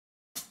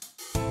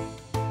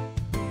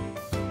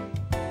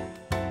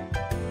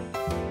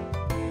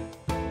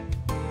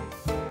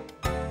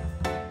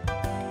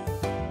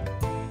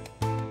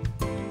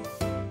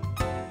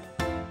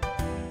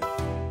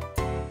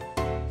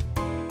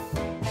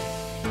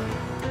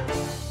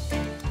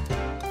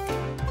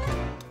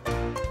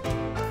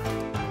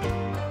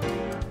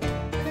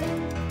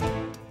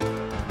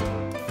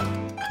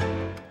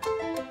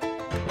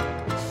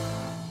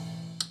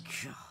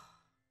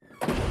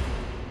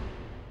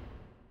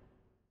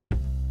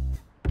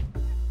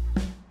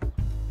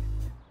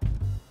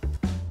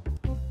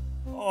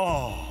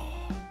Oh.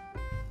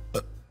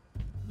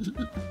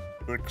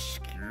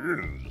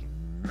 Excuse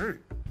me.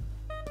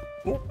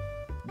 Oh.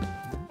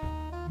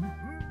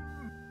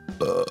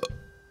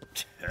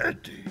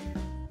 Teddy.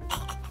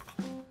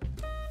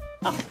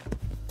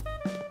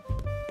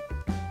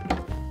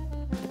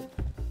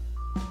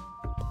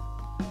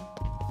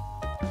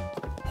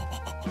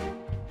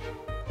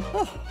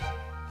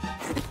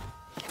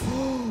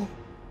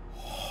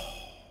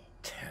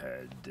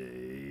 Teddy?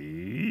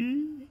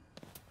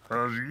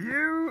 Have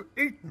you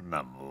eaten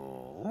them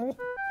all?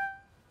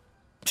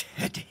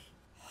 Teddy,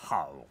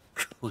 how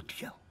could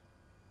you?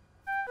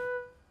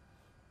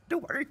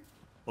 Don't worry,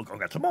 we'll go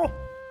get some more.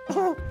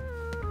 Ow.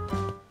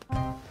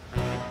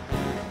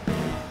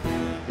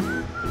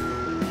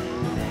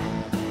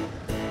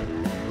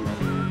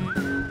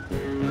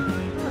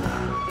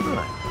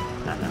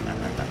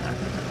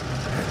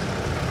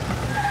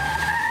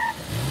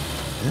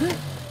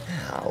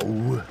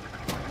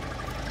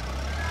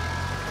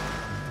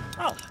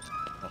 Oh.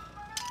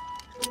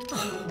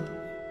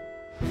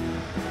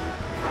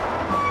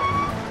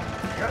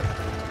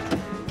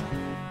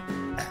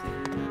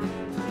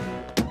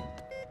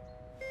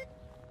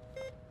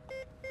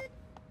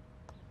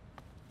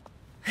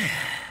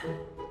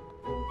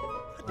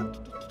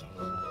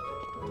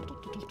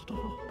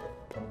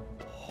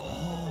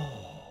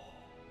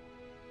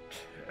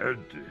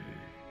 Teddy,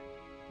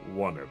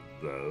 one of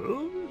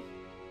those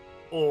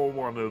or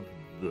one of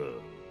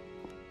those?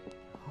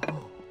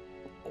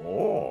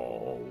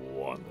 Or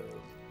one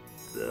of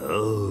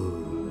those?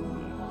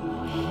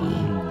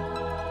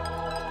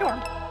 Go on.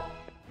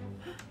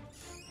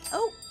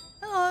 Oh,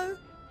 hello.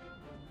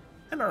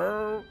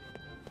 Hello.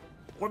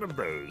 One of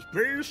those,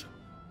 please.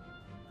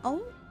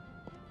 Oh.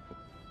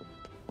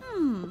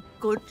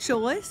 Good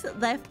choice.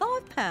 They're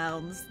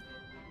 £5.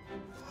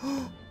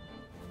 Oh.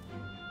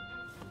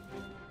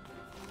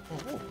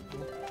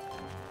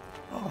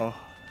 Oh.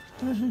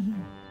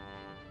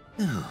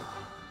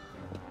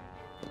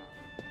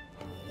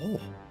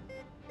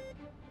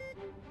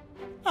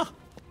 Ah.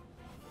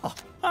 Ah.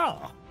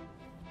 Ah.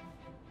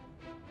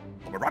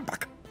 I'll be right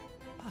back.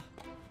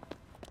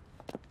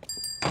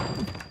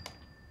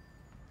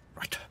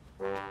 Right.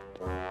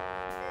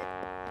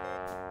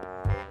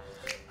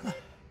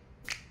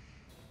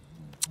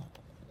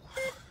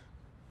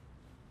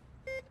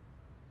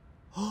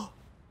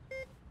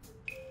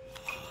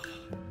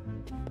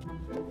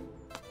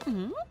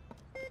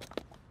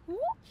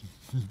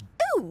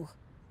 Ooh.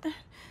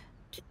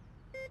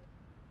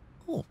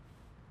 Oh.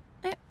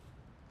 I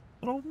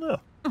don't know.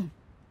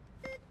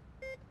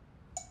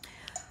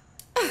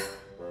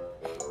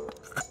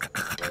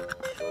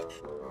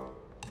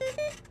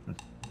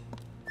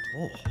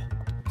 Oh.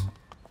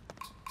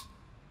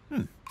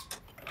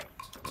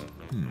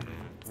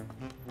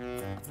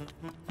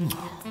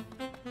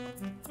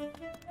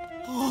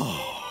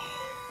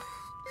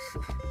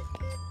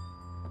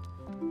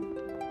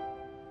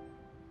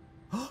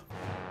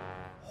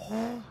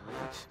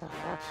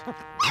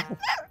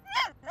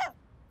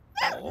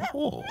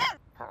 Oh.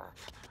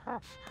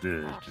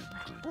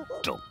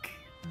 Donkey.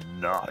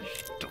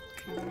 Nice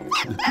donkey.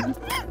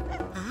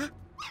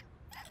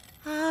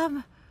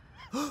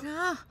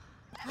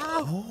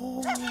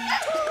 Oh.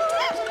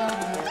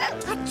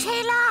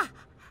 Attila!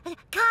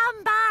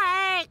 Come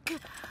back!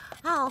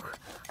 Oh,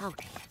 dear.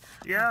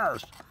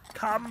 Yes,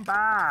 come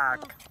back.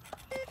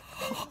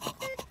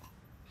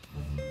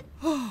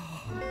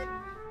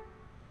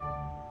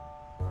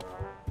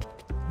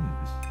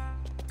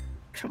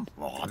 Come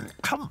on,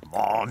 come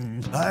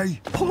on.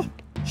 Hey,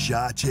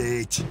 shut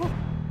it.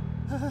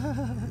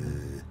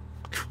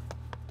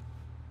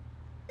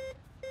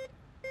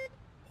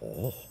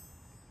 Oh.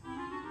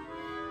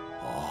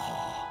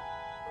 Oh.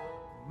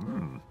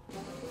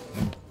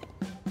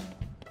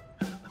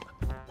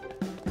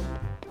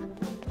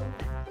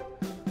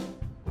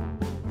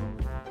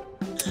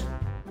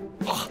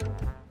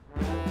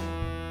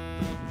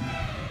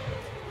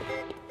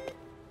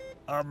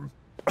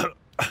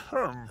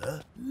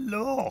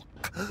 Look.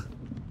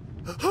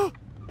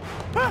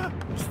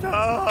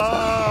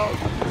 Stop!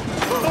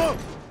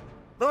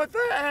 My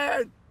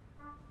friend!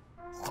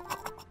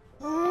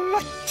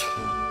 What?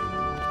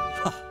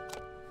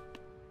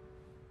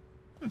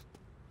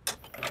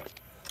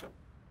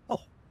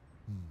 Oh.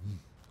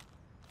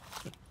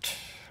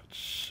 Let's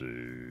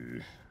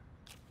see.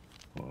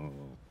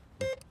 Oh.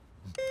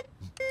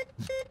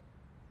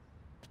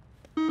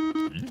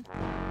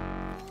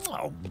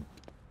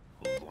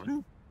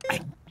 One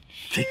and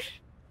six.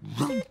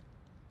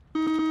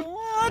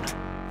 What?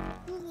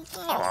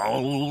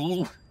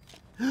 Oh.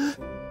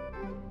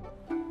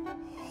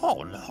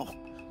 Oh no.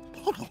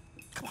 Oh no.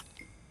 Come on.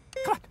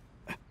 Come on.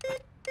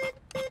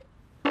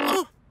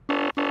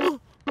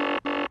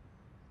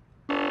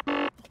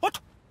 What?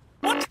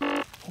 What?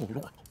 Hold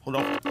on. Hold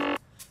on.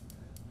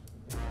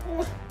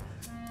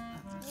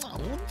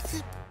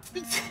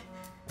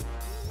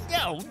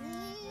 No.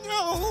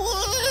 No.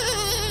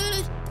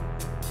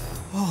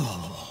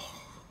 Oh.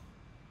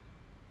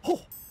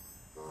 Oh.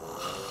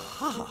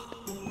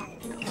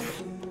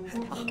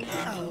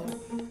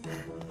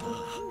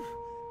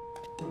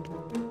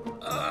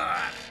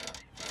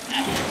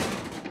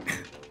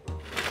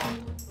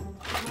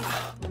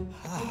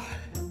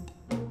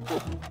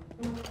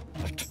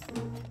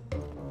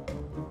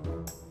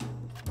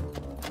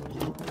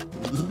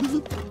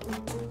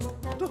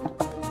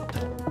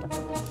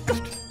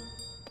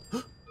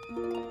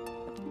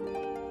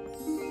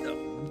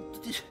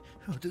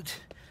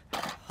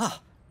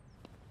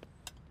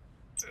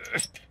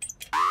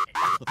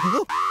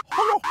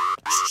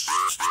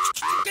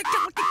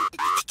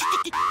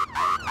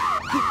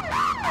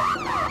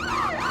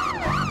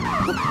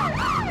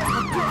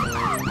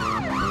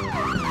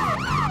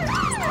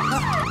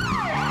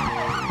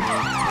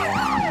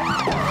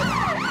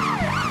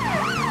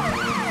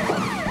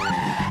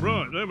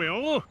 Right, there we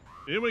are.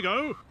 Here we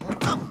go.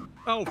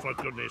 Oh, for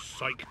goodness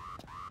sake.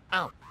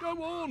 Oh, Go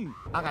on.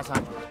 okay,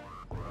 Sarge.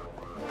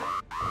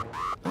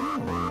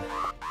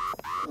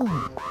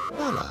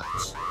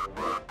 Bollards.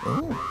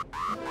 Oh,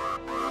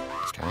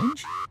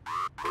 strange.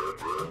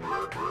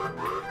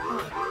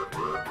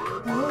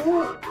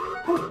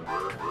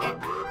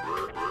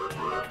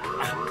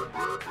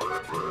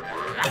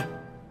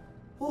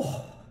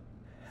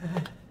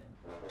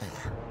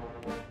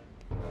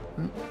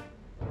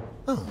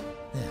 Oh,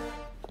 there.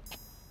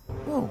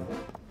 Whoa.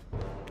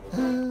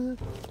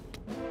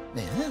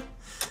 There.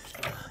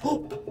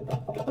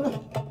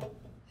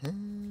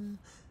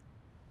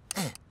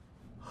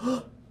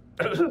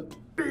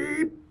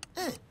 Beep,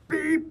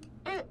 beep,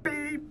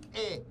 beep,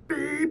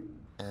 beep.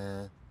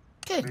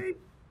 Good.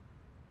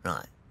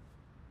 Right.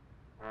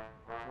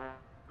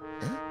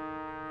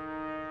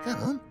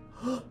 Come on.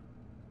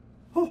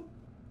 Oh,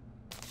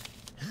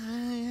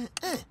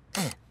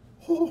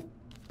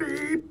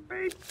 beep,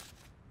 beep,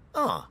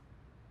 Oh.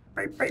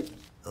 beep, beep,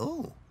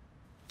 Oh.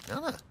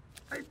 Another.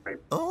 beep, beep,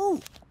 Oh.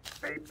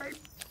 beep, beep,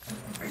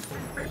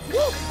 beep,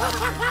 beep.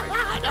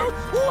 No!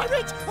 Oh,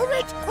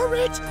 a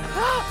ridge!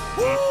 Ah!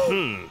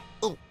 Oh!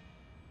 Oh.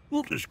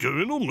 What is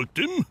going on,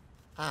 McDim?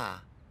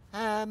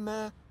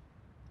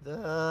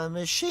 The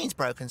machine's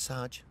broken,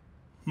 Sarge.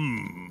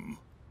 Come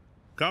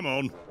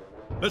on.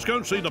 Let's go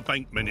and see the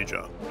bank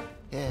manager.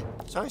 Yeah,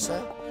 sorry,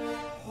 sir.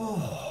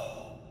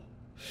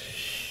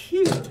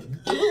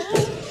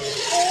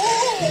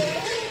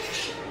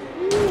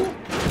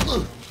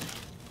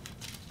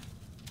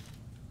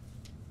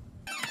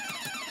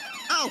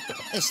 Oh,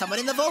 there's someone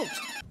in the vault.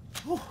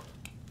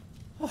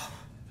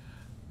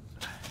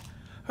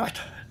 Right.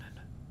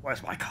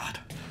 Where's my card?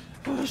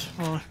 Where's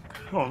my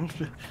card?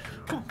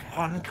 Come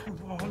on, come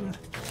on.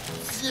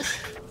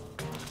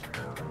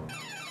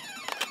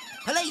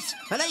 Police!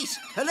 Police!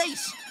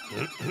 Police!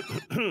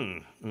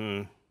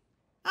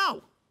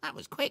 Oh, that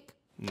was quick.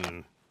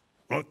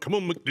 Right, come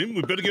on, McDim.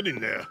 We better get in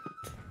there.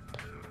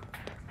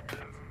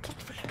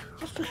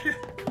 What's this here?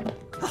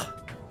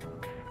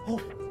 Oh,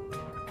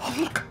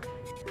 look.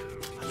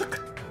 Look.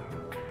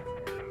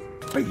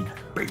 Bean.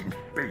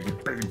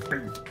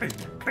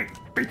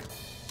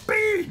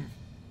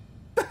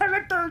 There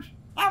it is.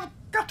 I've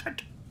got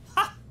it.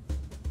 Ha.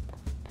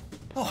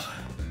 Oh.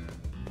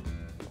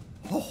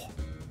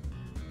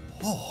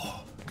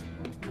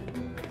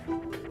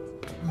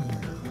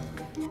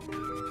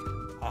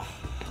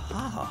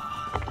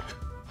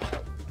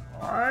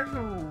 I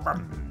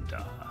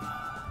wonder.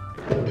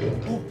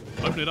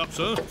 Open it up,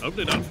 sir. Open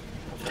it up.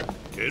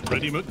 Get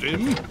ready,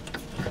 McDim.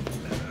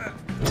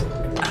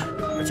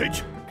 That's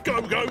it.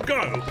 Go, go,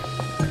 go.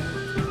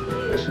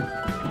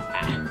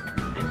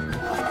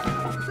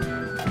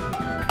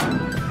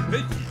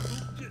 Hey,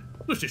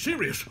 this is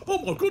serious. Oh,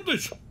 my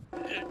goodness.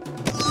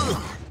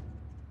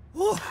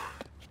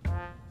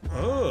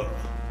 Oh.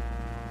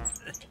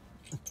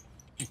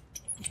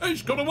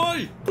 He's got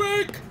away.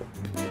 Quick.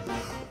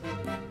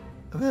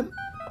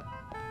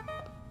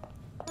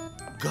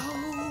 Go!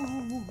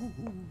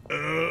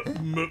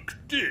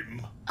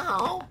 McDim.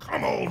 Oh,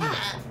 Come on.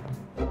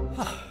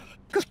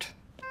 Good.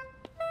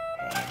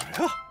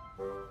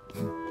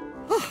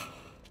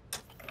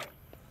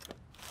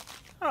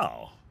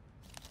 Oh.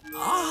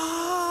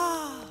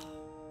 ah!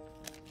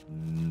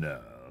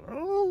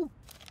 No.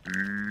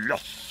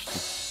 Yes.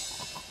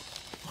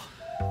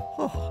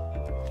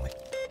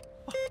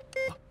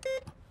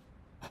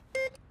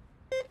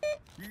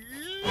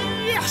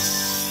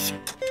 Yes.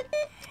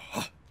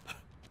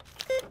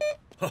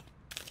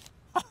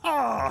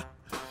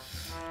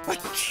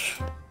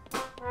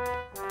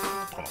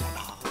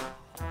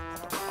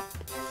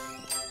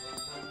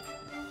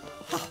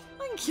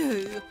 Thank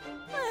you.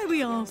 There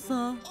we are,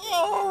 sir.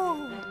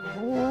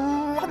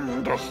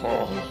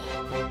 Wonderful.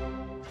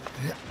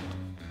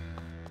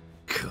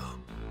 Cool.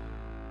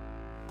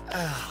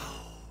 Ow.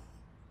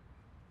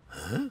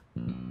 Huh?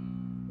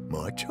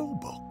 My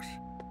toolbox.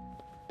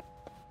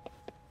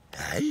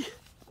 Hey?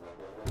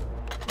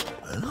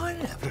 Well, I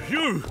never...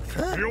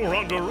 You're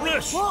under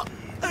arrest. What?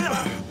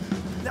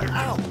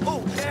 Ow!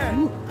 Oh,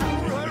 yeah!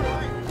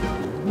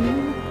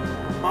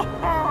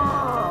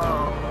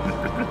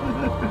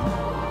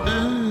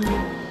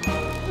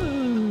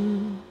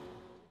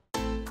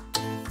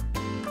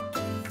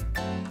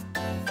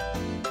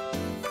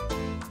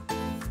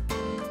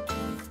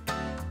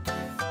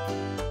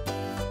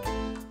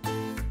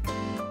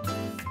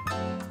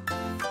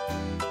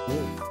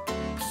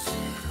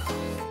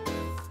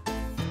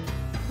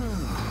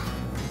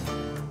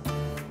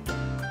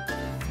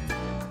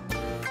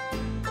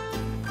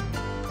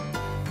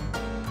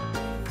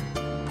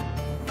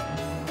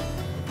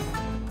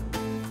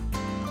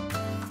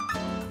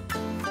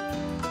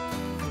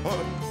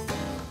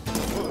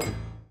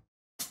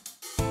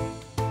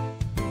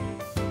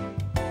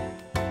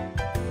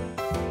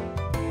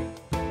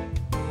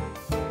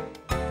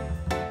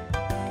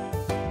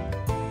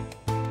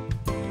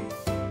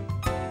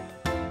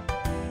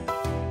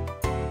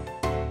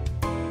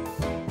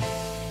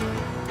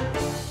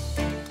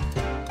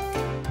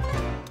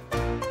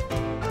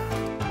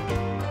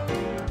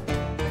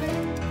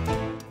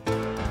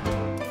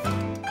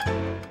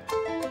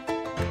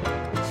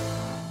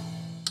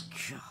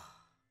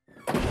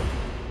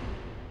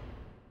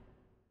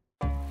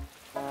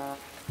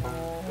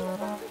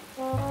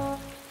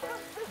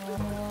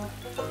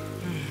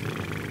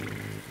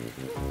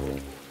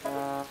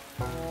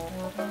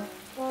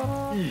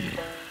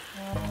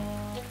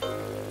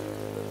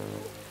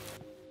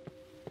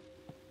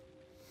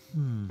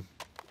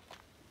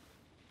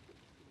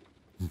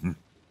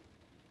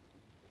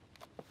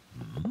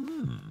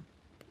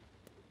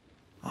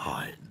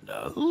 I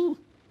know.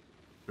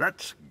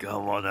 Let's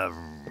go on a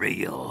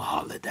real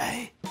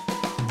holiday.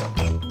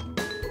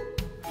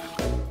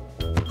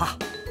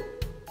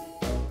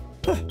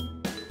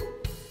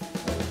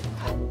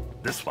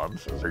 This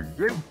one's for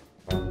you.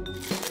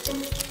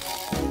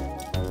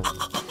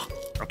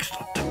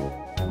 Excellent.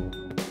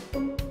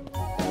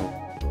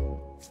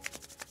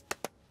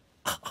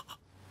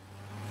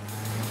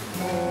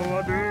 Oh,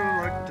 I do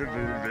like to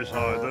be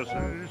beside the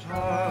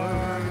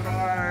seaside.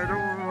 I do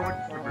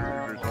like to be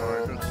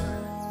beside the sea.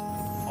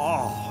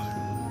 Oh,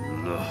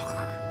 look.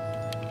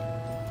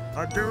 I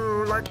do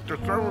like to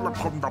stroll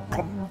upon the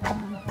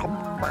pom-pom-pom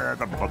where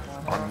the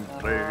buzzbun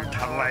play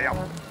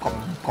tally-up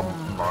pom-pom.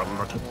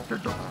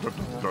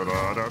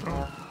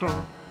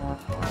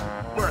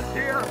 We're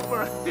here,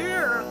 we're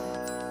here.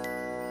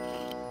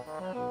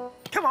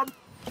 Come on.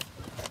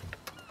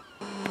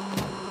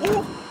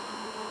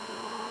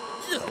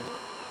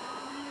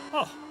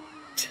 Oh,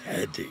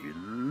 Teddy,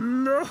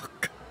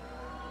 look!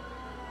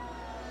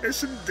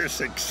 Isn't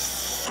this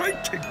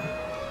exciting?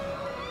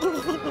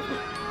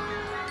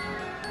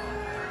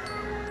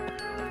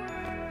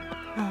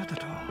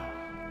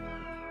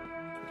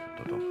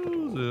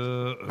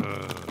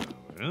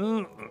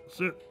 Yeah, that's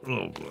it.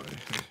 Oh, boy.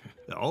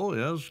 Oh,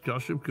 yes,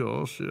 gosh, of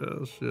course,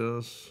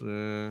 yes.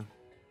 Ooh.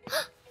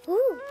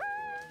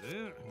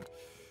 Yeah.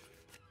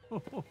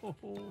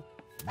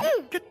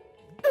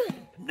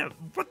 No,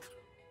 what?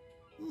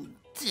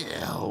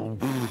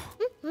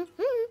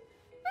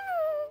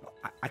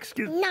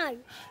 Excuse me. No,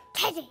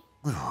 Teddy.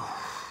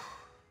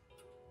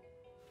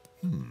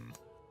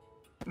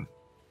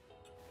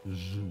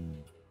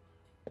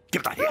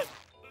 Give that here.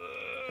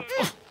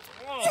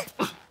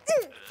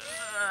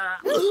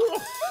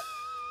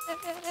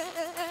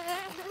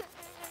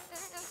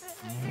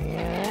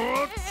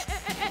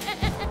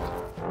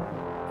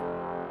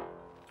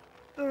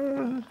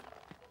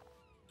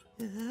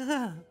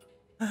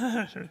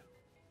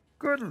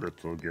 Good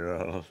little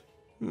girl.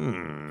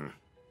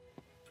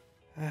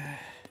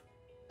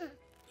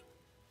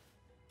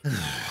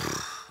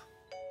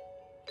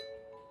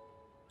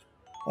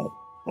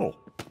 Oh.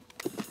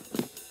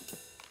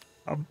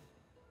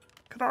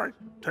 Can I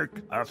take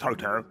a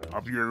photo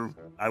of you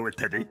with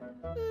Teddy?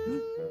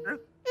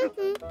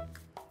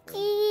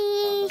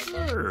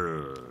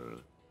 Sure.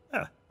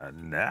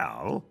 And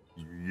now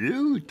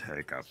you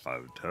take a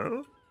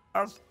photo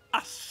of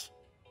us.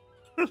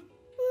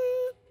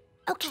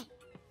 Okay.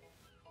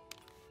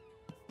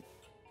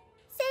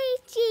 Say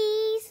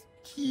cheese.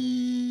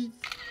 Cheese.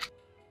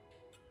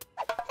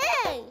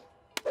 Hey!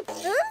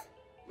 Huh?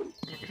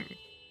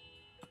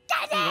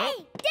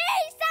 Daddy! Do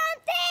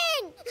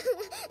something!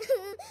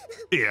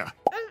 Here.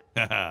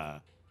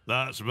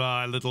 That's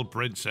my little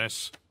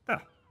princess.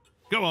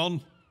 Come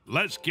on,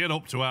 let's get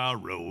up to our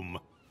room.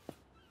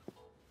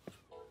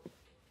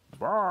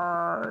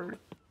 Bye.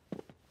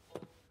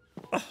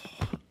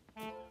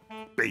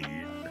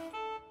 Bean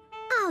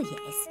Oh,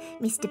 yes,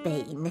 Mr.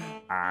 Bean.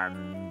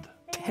 and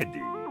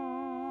Teddy.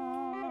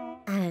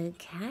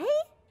 Okay.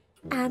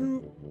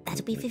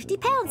 That'll be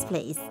 £50,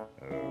 please.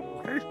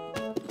 Okay.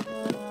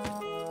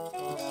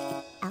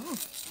 Oh.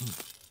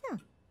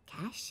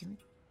 Cash.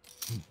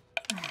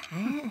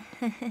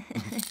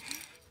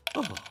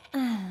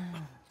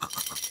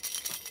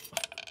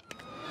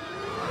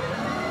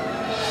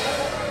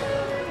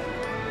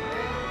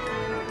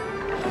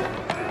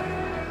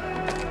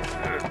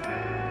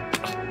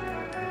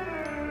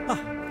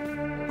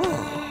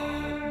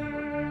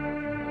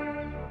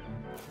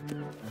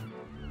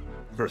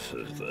 This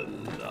is the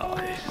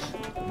life.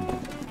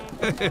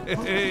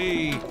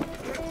 Hey!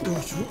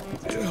 Over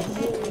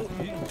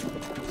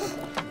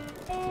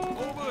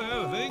there, I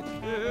think.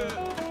 Yeah.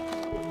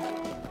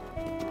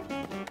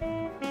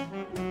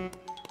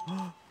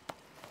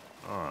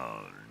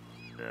 Oh,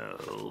 no.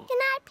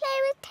 Can I play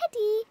with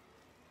Teddy?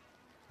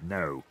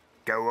 No.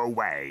 Go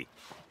away.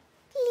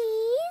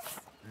 Please?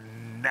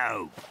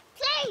 No.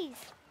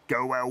 Please!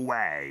 Go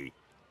away.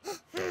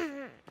 Daddy!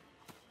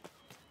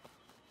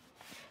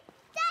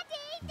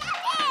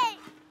 Daddy!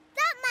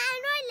 That man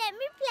won't let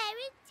me play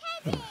with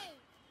Teddy!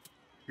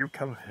 You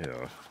come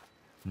here.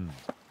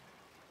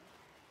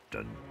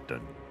 Dun,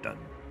 dun, dun,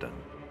 dun,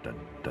 dun,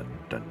 dun,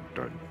 dun,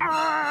 dun.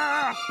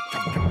 Ah!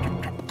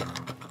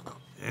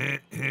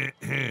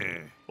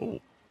 Oh.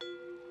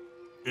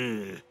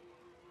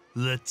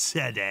 The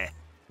Teddy.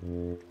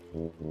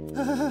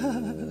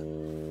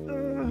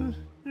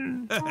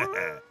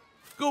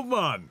 Come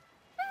on.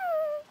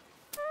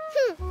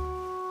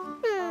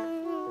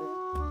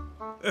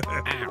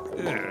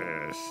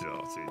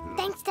 Shorty.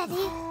 Thanks,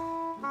 Daddy.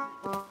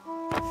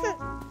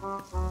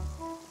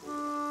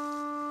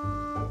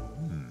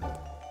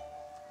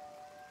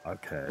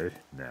 Okay,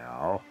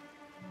 now,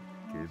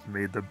 give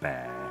me the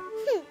bear.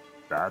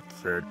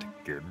 That's it,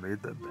 give me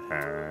the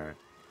bear.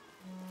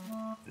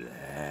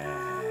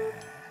 There.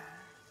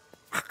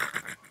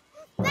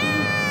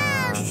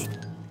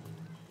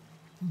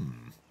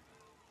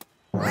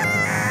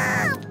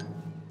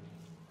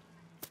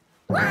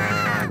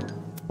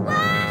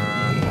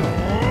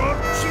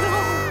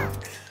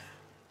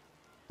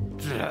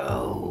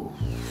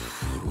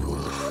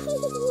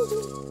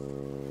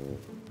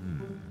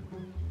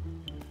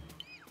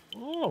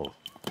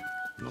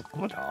 Look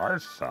what I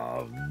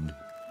found.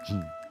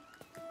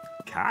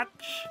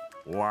 Catch.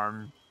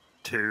 1,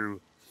 2,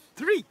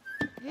 3.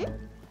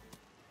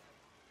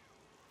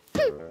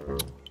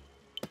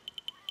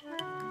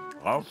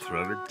 I'll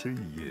throw it to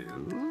you.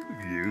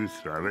 You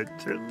throw it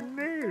to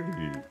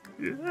me.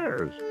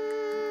 Yes.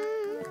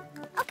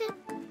 Okay.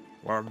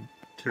 1,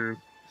 2,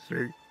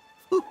 3.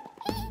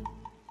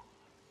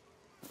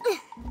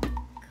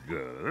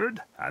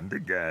 Good. And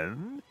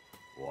again.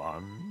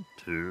 1,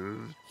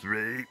 2,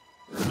 3.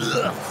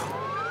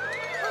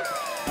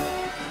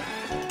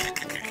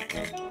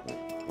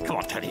 Come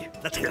on, Teddy.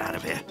 Let's get out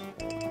of here.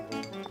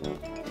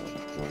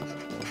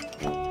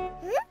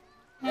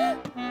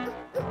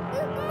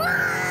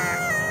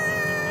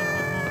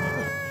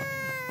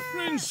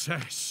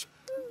 Princess,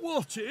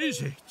 what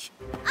is it?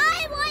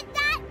 I want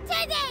that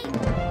teddy!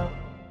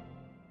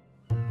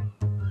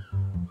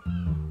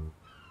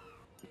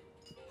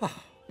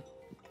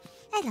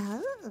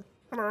 Hello.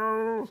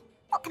 Hello.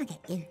 What can I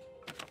get you?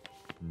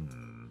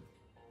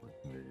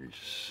 Let me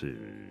see.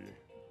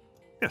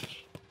 Yes.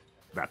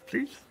 That,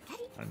 please.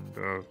 And,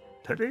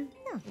 Teddy?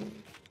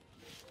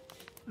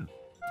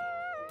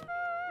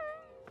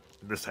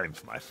 The same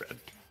for my friend.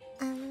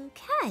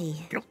 Okay.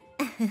 Yep.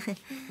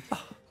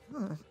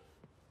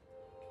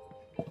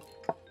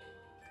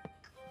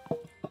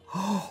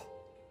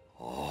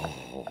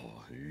 Oh,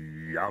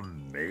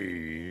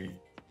 yummy.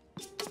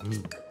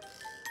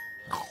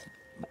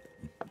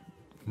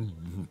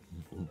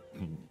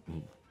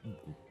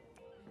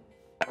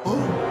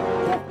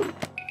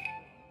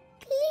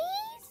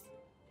 Please?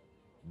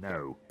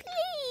 No.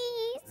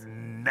 Please?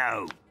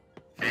 No.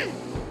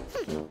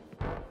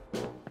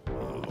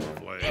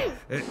 Lovely.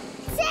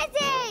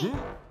 Teddy!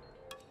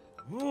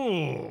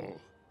 Oh.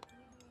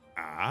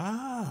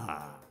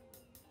 Ah.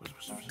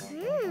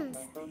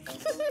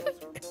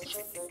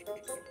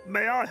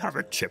 May I have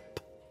a chip?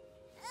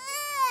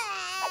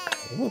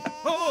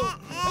 Oh,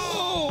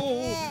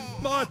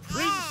 my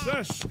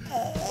princess!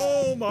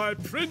 Oh, my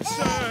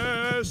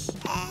princess!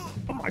 Oh,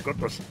 my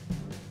goodness.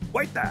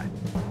 Wait there.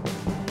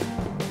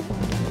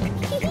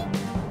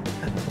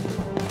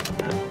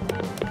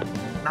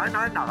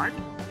 999?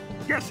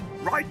 Yes,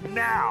 right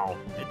now.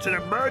 It's an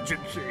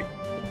emergency.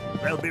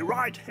 They'll be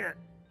right here.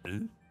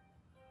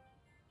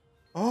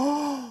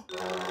 Oh,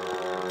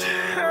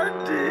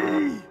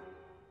 Teddy!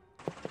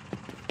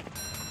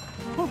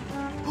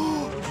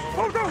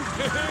 Oh no!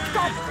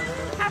 Stop!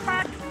 Come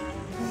back!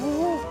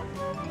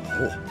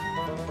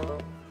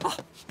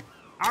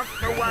 Out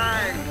the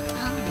way!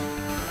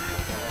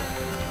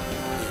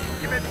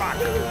 Give it back!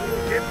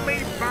 Give me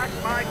back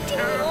my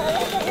turtle!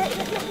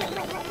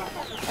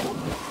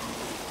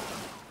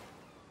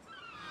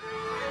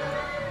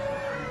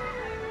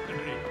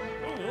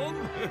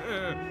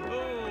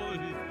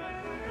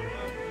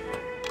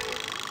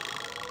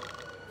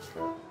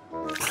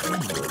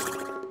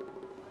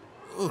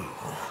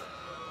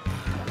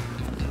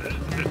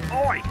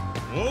 Oi!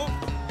 Oh.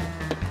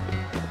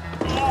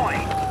 Oi!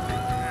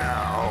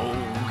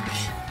 Ouch!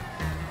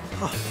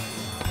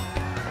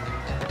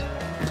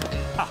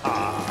 Ha-ha!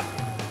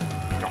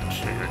 Got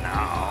you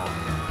now.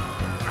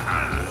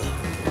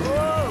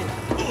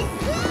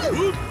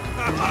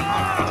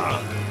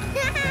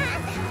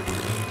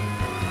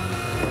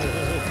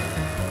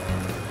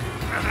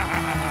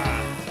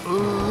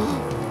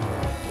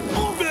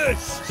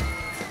 Missed!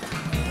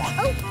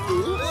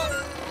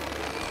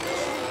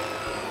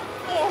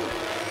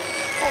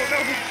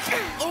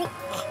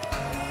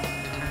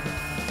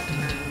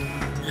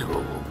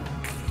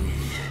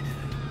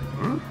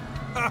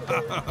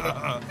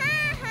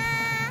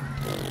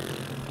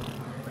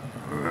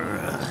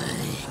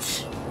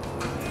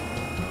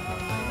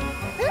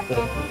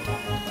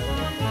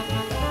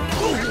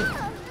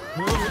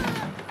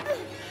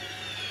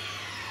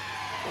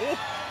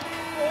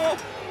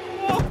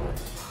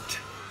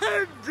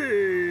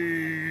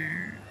 Teddy!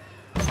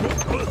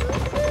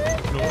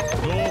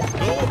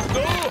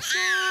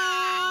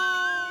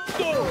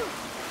 No!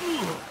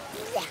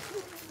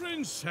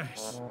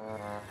 Princess!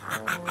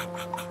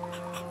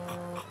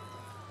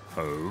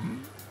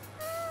 Home?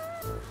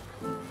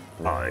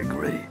 I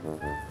agree.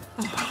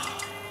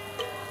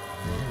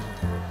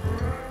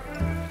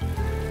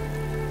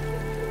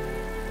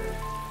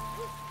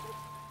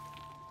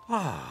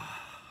 Oh.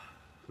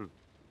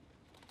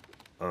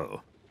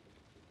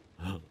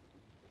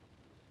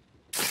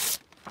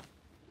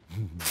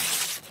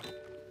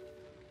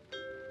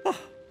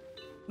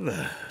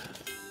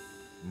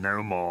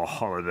 No more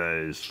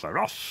holidays for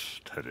us,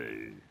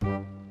 Teddy.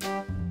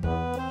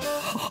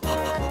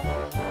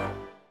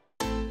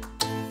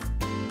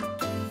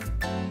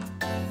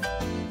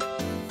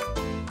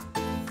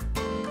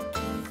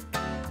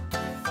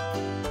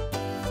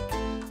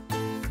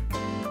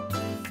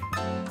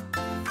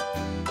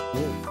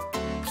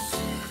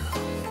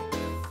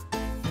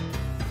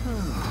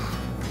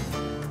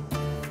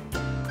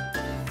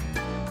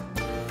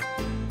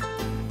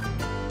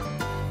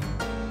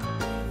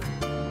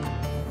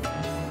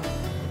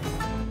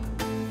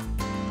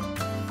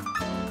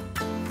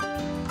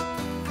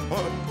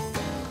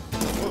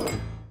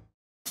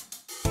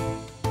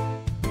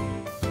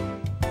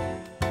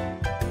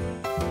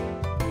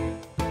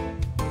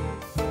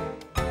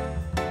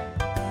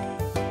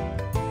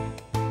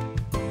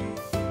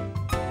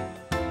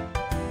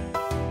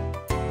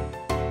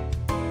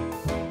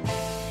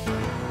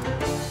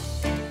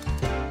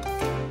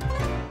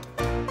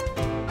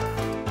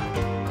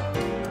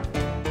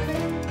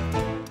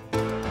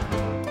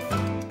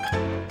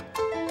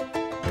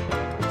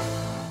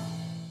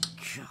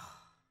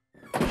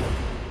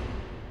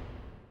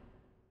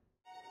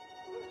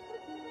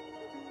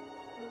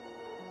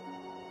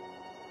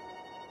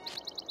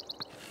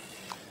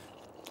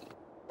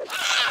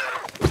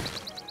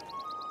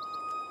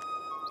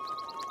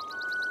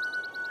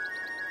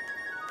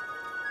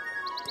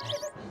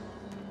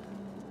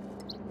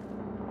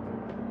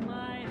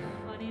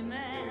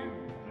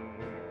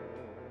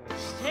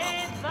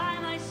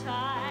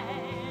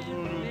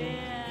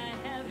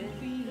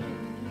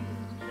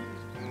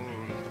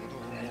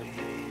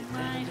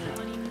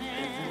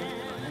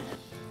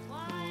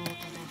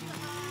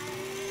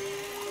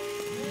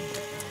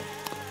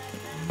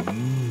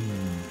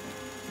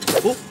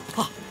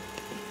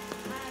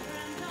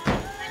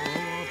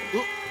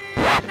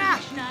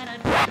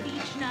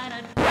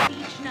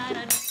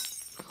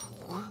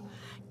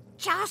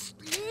 Just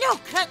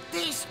look at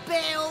this,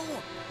 Bill.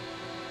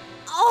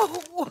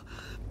 Oh.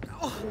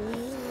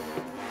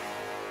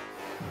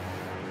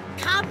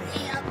 Come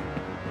here.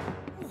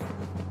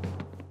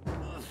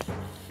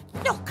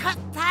 Look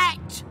at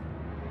that.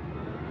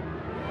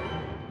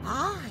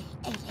 My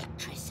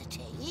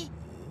electricity.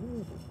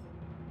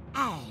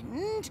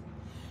 And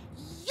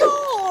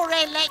your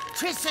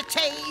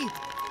electricity.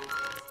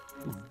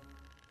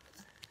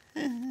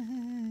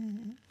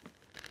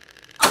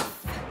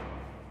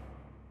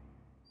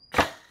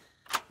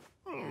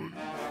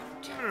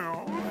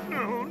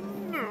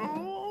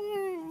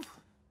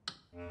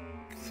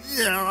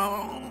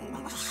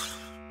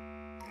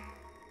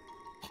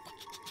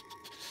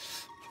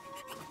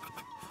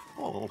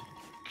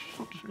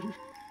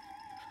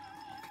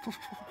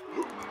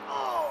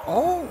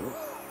 Oh.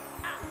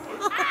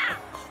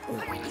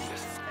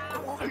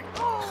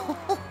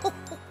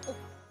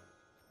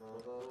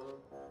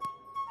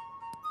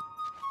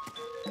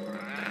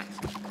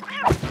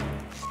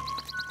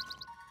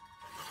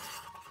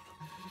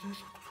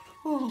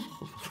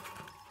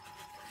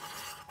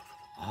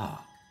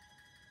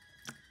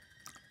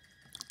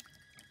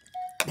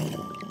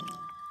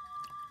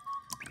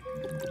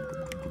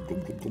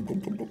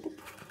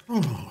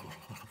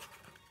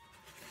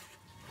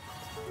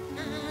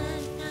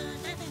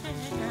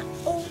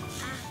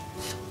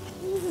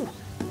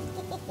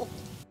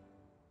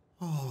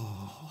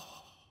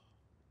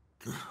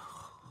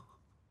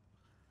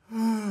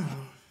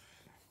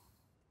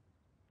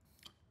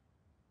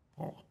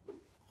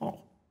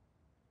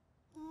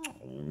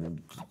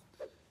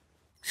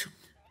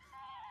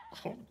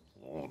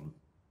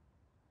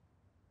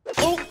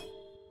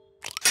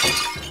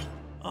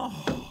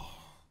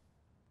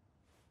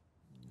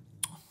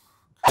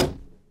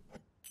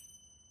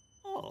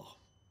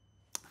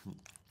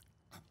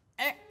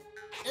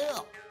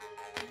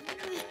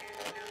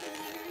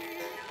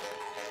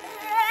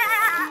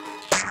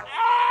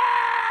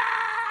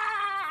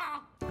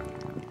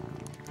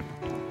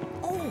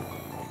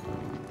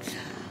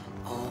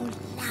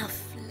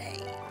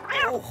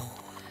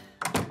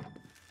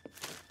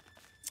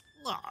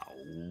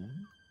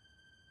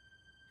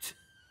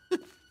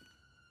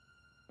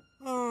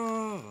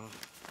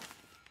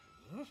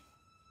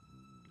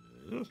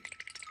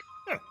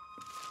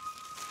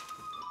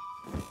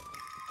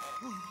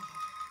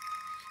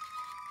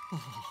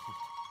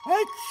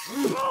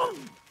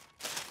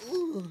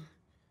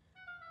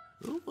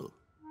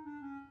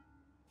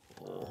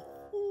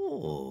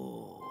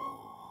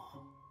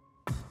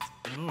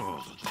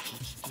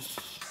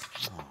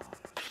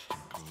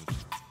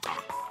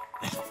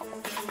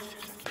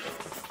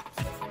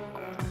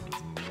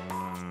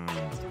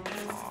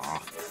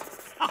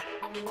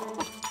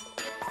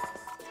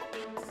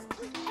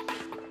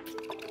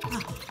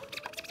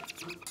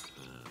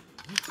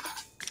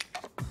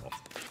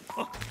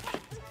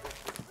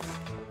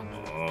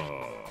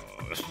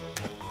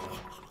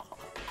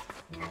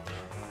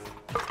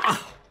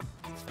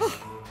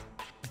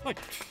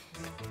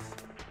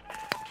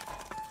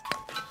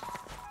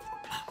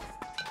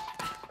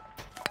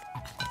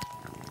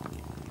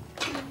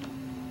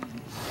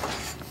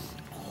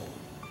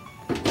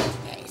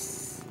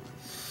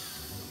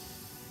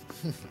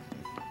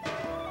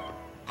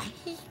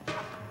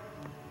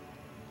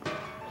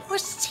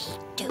 What's he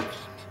doing?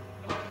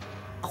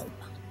 Oh,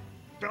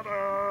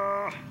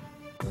 Ta-da!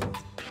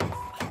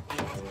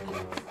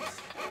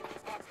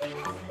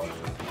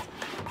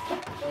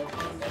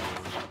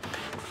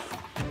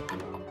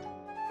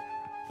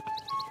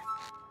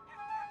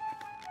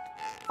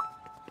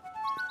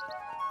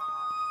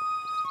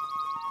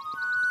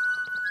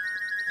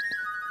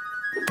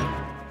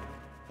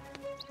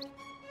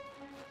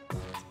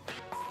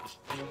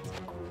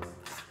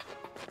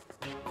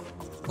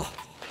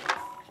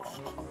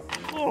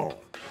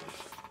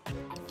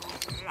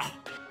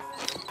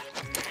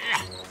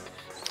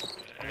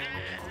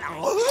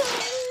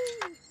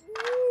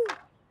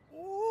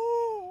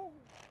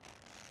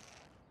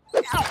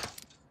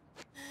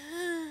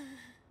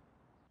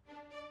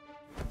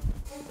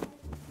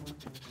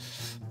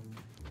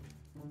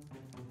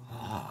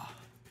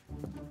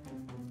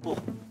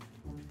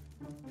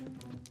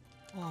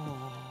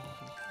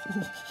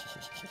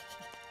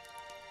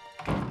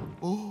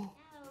 Oh.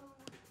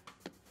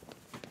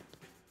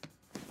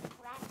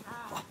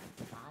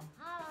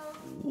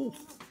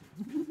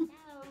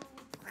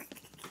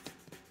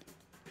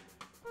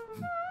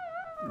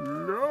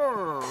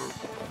 No.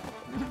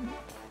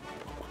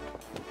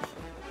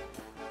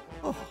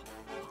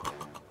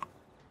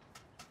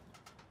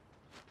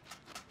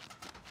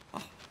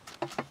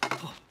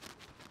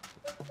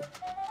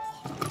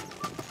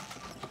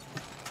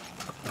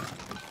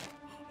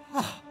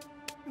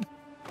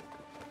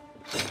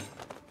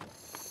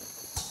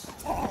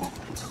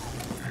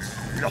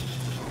 Yes.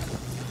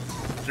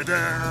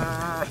 Ta-da!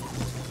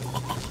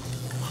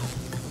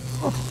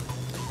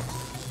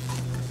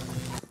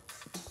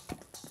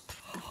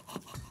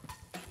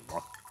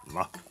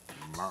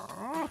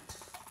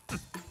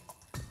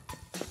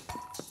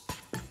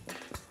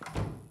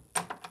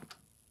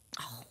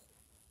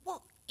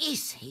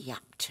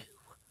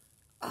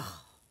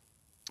 Oh,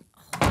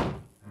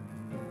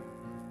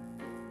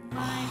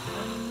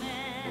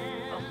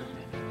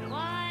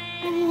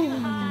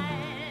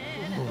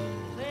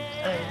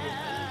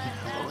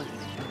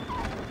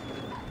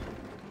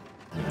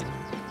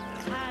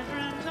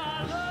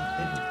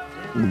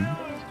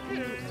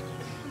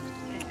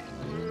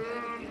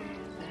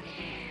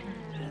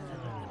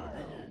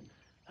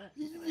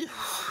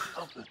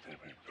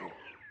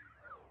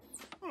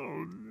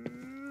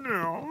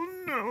 no,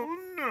 no,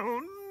 no,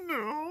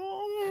 no.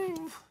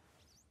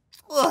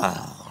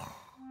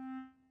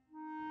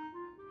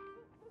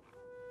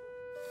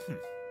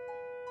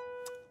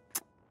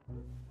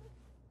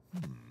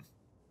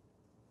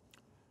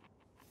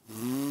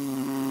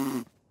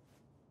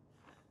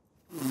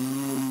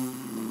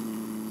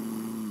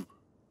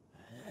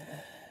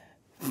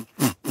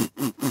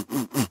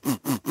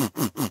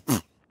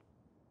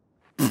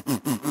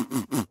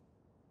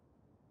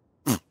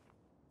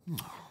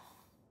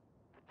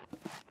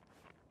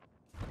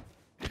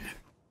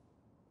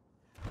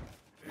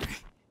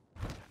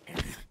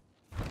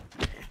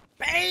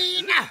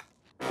 Bean!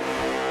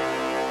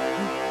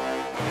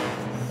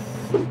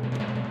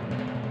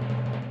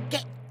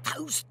 Get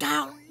those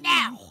down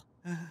now.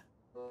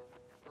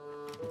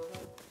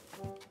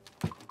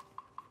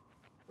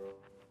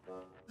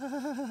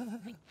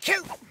 Thank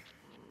you.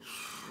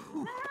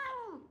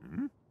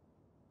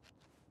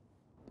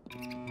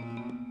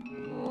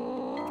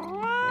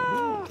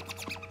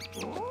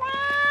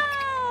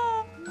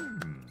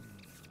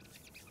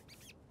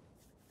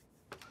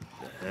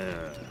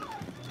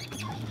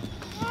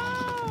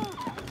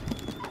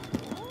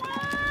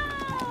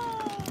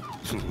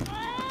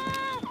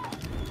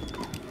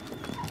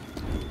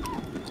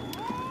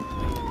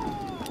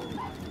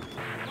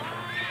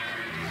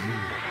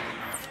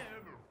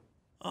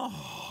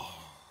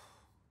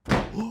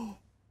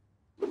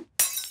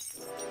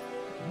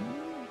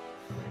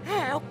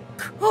 How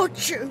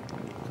could you,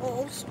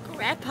 poor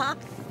Scrapper?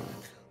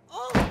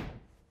 Oh.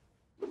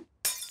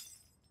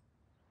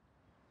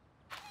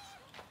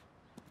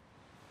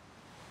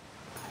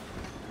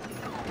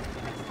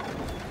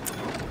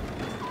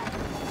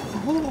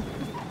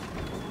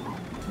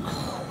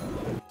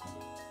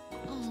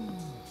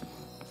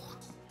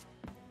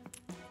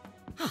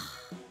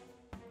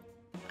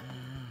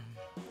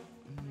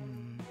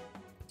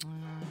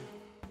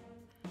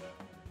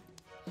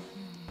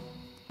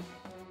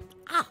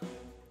 Ah.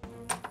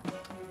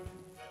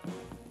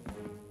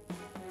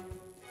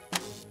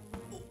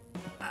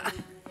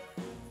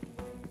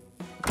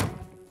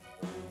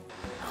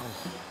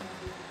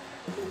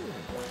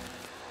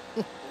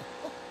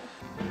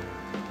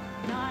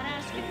 Not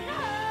asking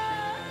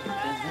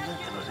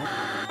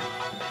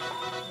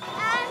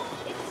And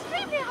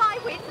extremely high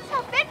winds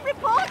have been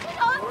reported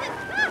on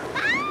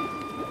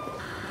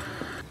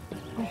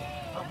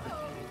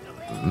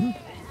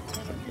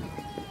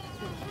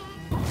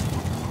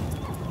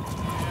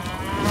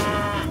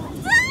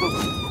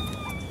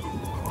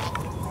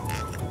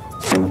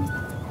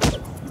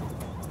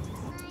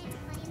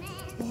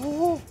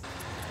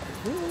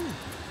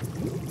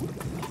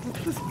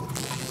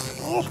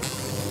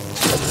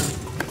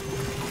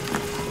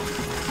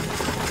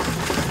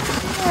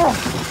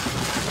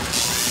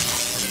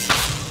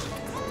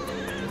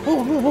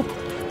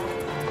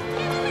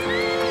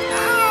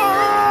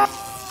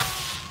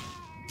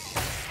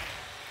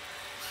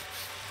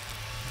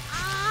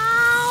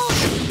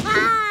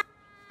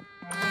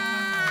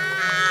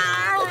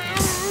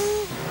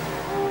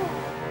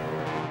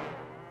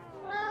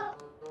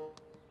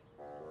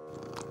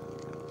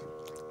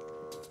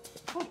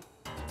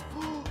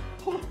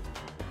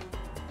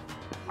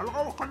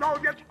Hello, hello,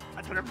 yes,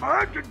 it's an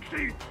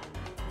emergency.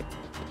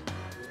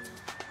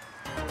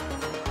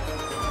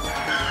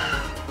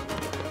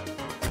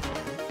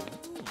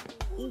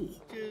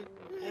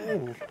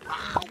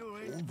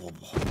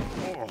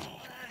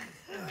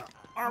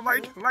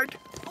 Right.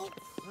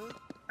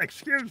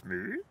 Excuse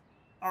me.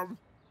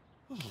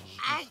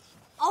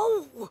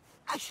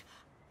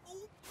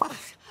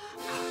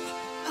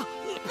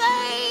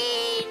 Bean!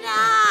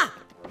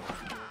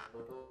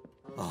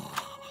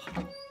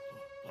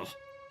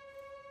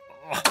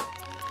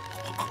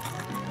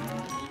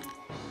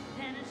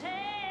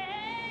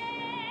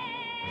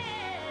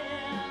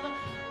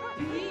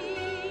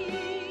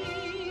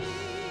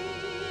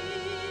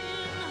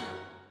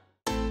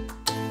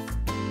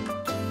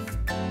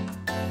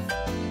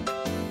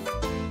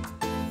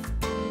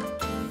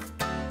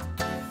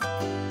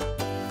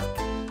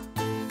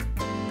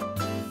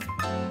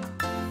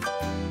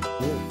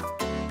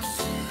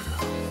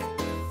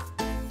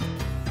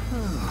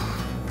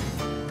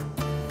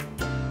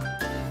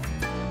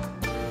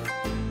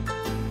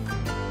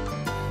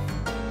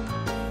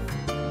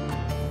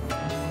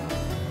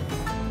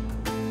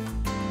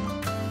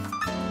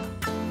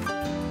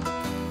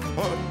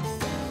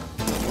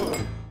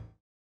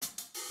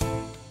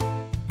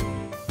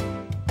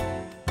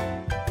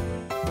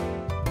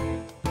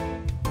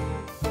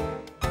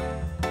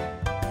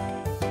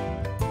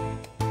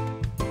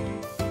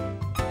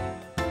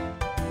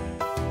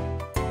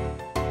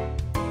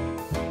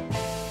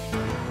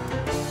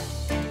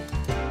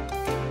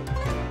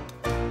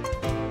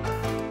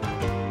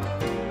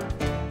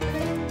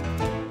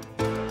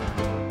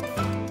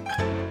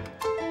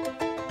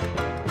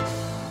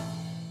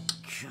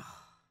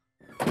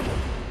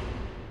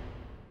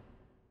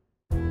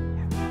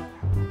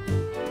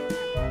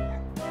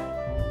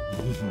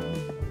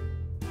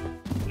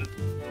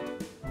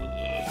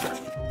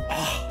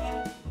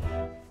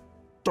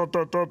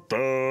 da, da, da,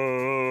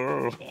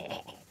 da.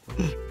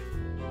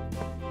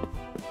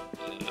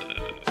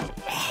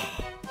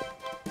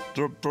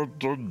 Da, da,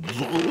 da,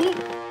 da.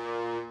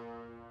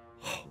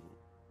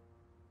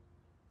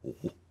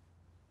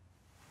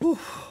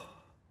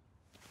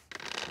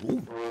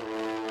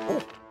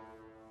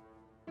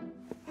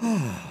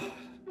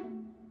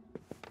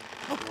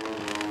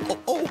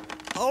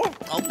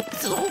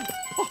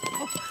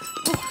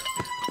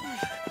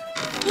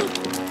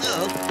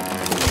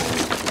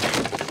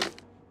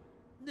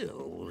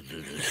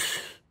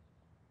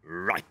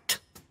 Right.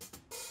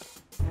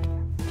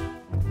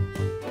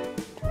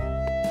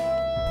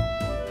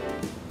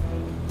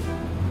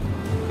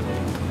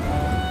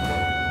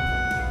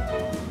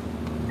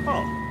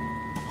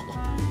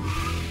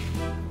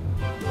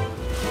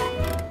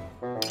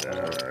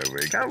 There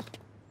we go.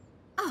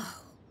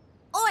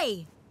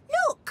 Oi,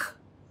 look!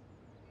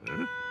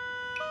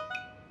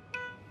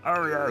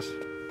 Oh, yes.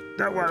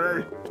 Don't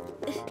worry.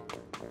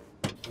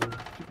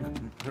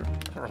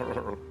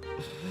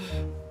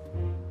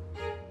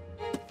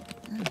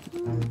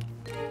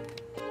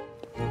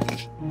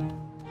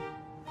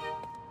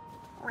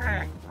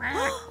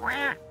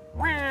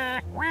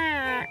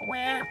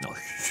 No,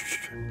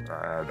 shh.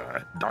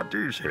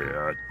 Daddy's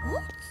here.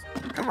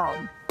 Come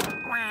on.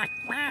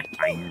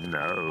 I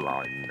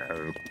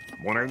know.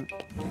 Morning.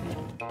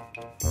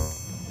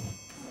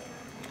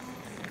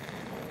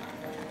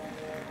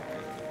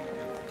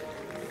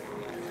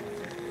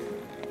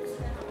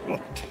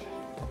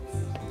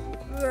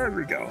 There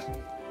we go.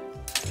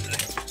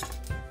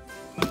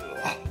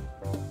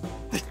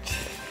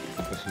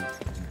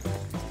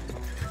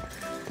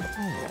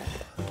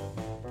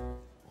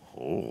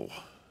 Oh.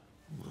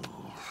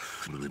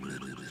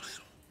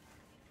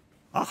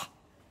 Ah.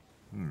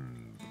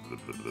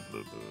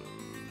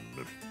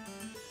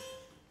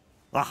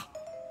 Ah.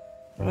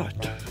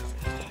 Right.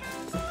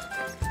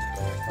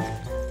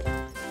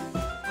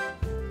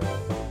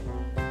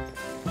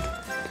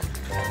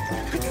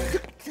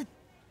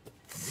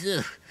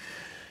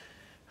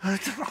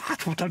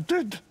 That's what I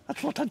did.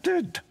 That's what I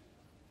did.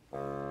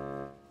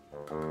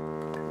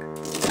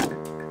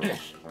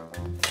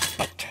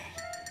 Right.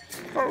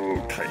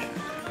 Okay.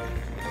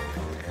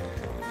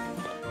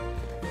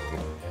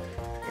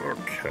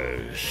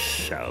 Okay,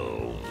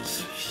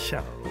 shelves.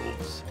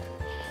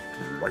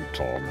 Right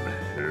on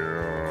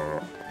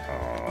here.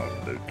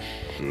 And it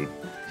should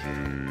be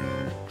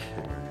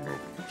coming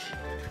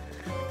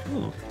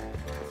up.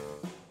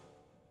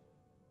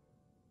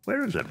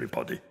 Where is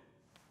everybody?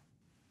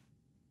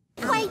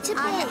 Wait a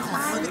minute.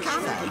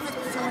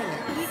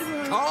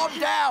 Calm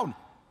down.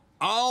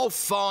 I'll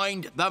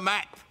find the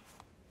map.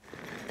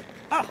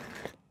 Ah!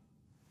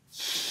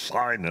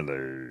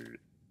 Finally.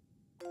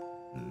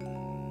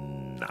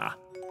 Nah.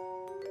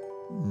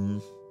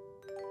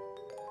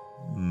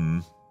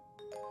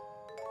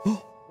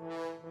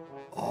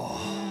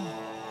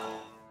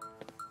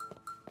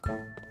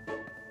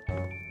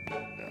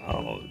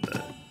 Now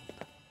then.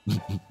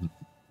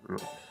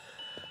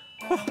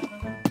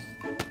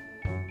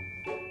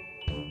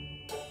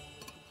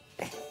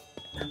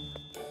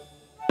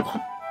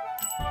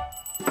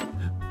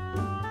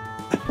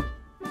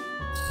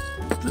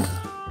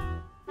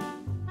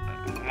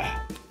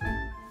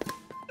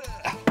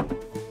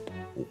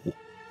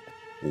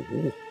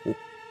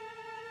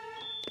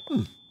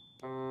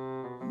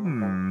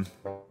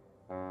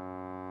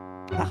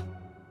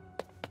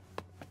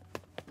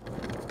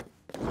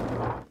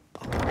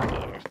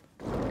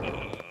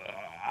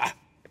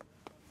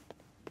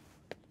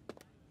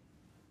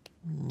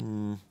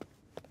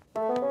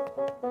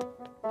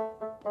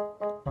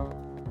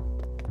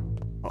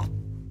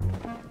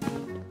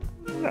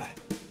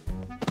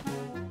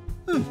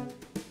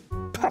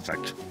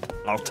 Perfect.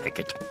 I'll take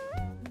it.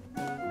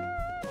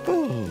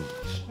 Oh.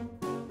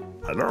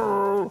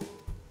 Hello?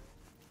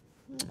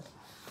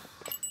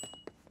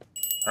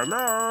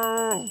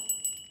 Hello?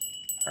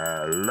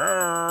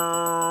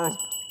 Hello?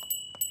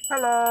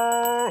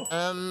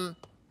 Hello?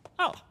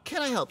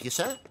 Can I help you,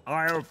 sir?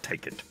 I'll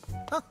take it.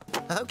 Oh,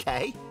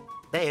 okay.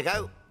 There you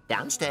go.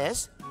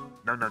 Downstairs.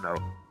 No.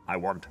 I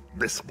want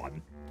this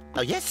one.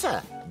 Oh, yes,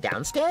 sir.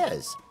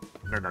 Downstairs.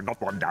 No,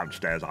 not one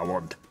downstairs. I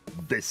want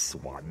this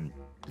one.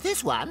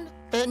 This one?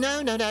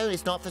 No,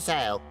 it's not for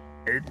sale.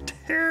 It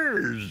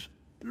is.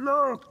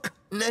 Look.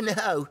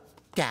 No.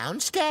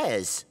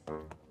 Downstairs.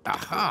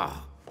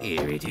 Aha,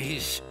 here it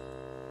is.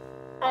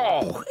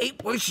 Oh,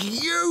 it was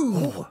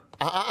you!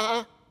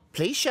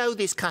 Please show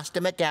this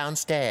customer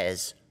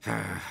downstairs.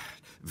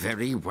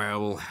 Very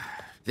well.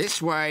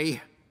 This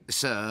way,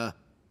 sir.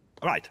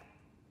 Right.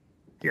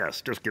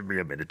 Yes, just give me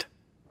a minute.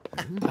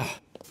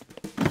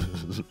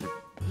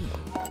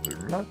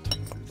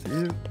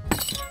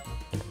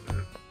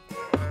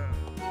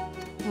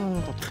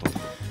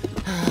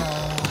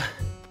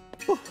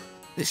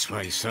 This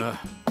way, sir.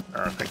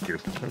 Thank you.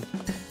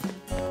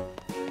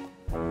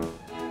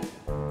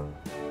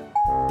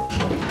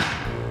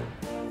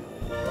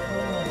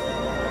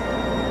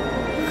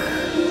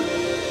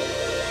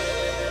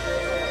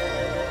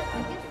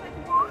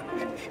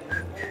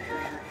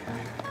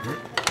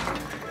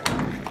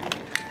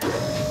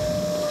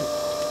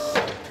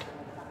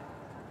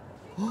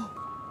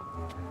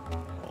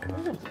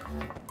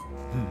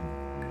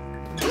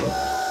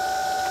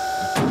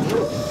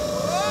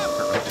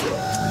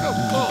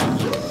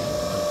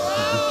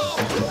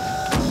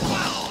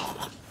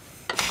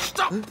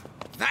 Stop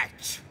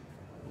that!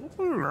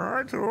 All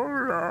right, all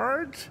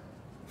right.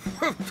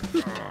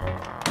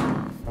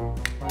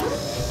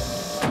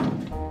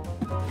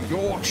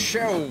 Your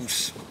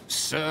shelves,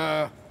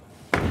 sir.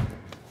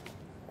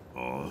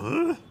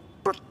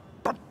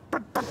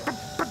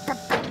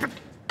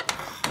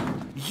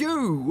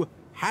 You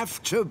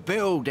have to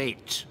build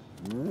it.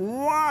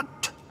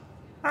 What?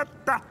 At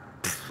that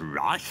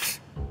price?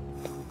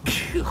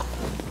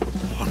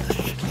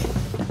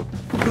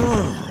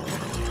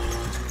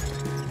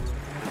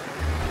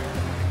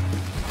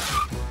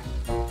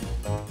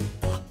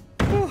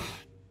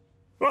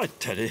 Right,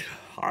 Teddy.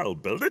 I'll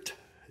build it.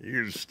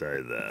 You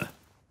stay there.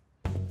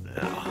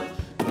 Now.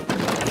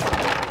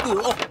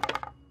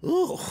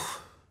 Oh.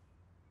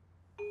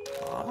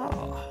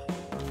 Ah.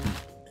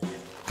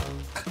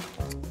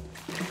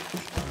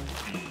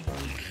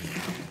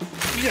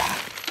 Yeah.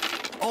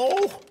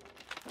 Oh.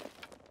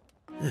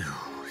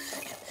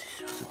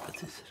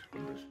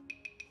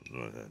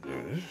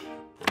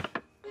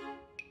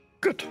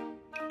 Good.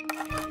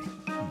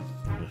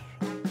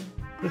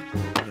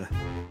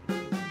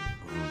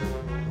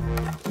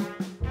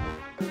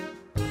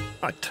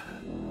 Right.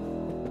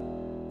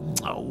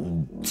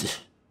 Oh,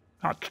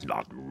 that's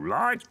not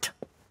right.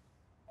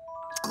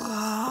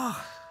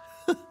 Ah.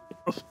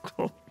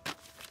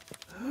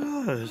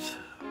 Right.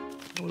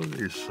 What do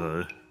you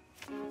say?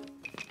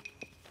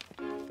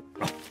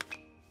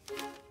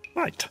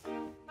 Right.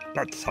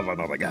 Let's have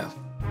another go.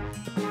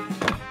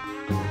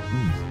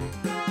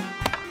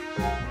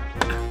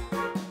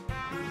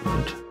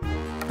 Right.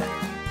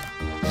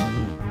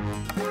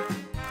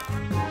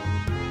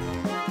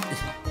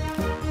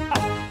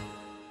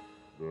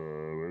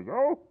 There we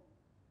go.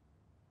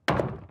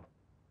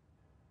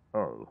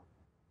 Oh.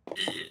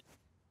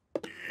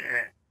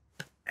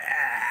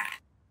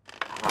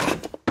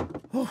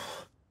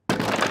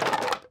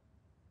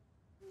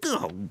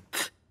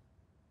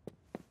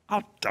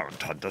 I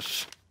don't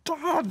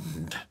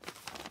understand.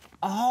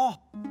 Oh,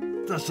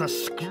 there's a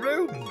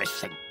screw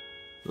missing.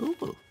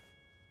 Ooh.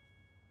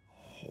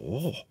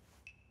 Oh.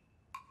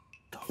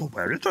 Oh,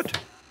 where is it?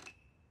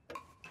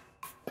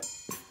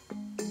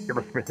 You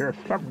must be here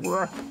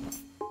somewhere.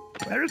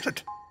 Where is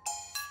it?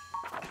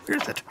 Where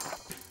is it?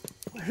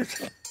 Where is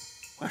it?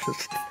 Where is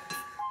it?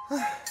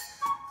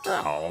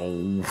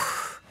 Oh.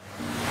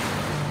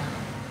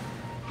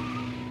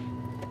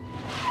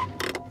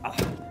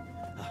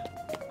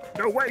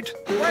 No, wait!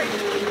 Wait!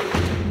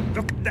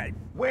 Look at that!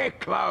 We're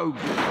closed.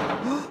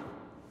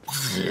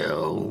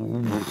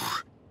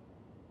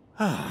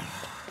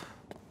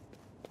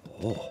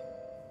 Oh.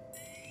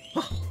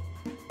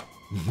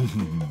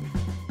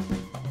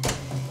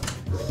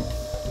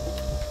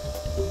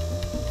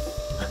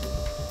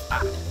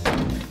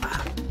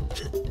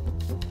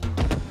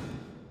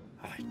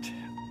 Right.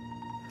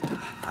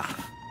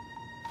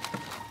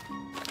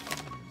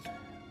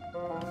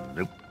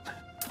 Nope.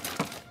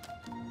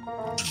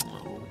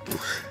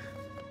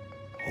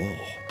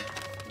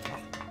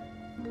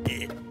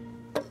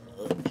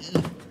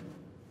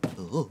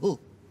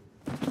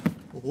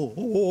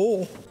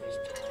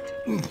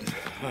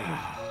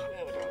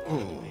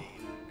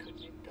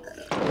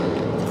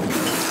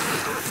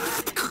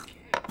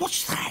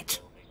 What's that?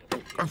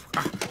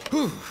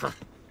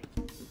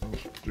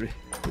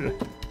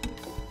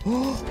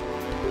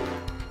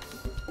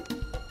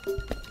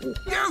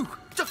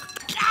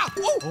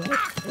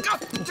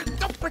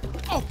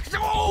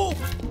 You!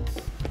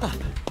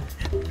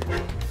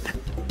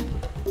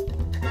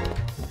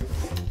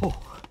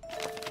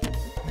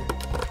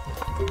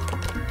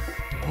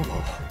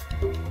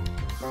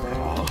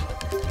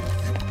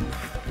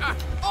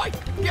 Oi!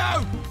 You!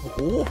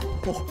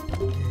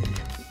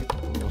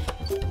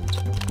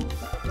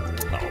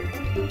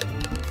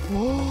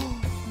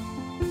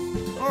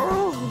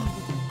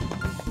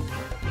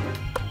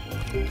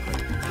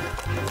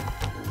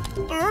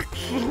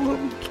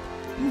 Excellent!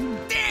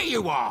 There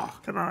you are!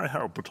 Can I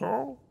help at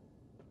all?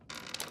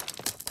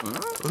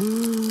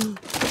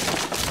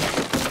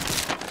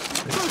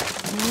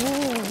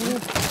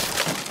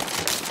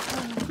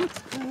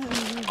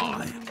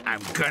 I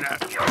am gonna...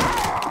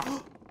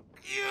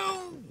 You!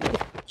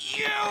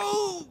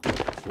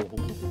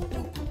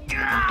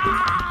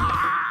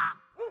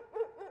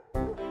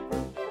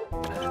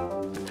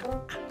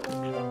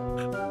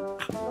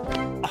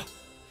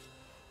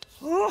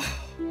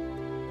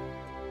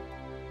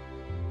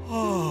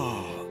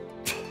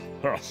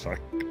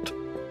 Perfect.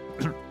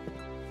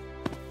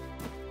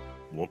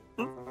 What?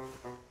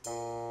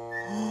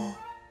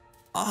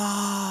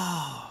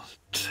 Ah,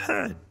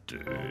 Teddy.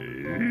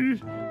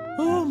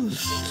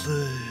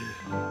 Honestly.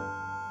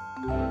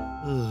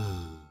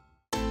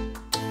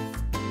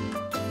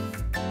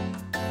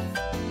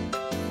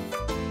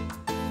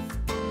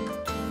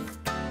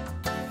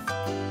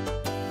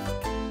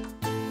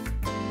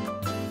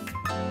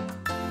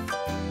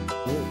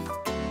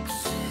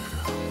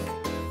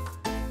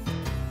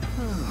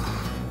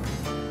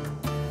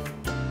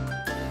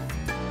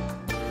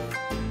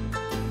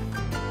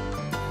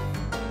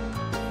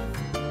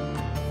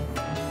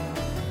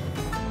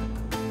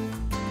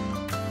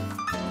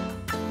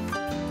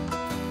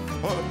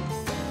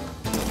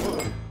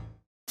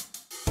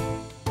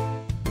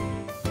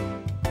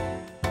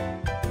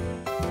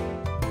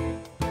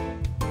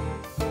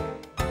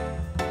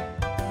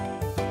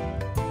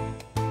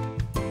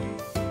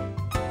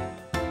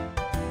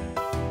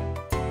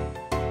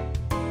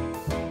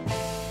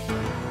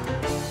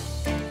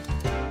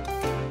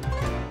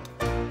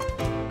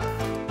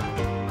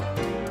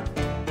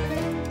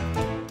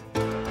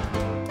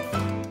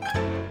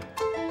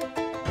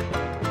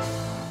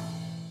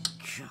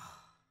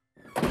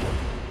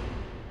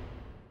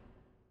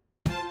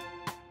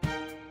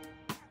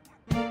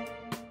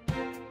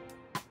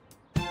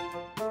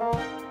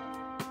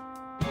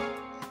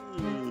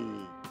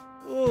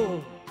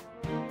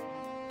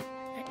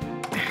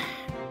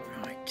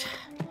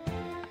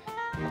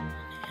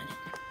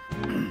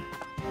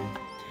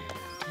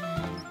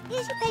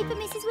 little paper,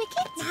 Mrs.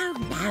 Wicket?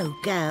 No,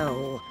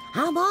 girl.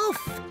 I'm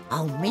off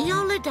on me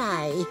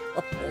holiday.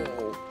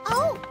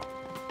 Oh!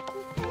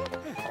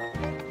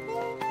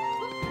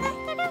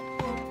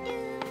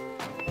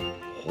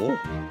 Oh.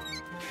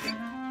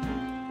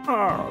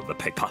 Ah, the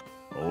paper.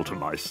 All to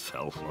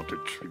myself, what a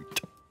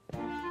treat.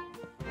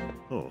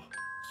 Oh.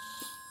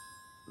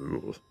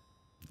 Ooh.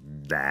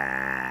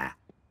 Bah.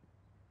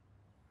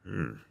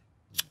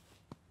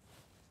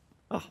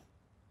 Oh.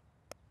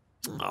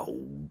 Oh.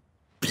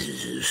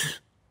 Bzz.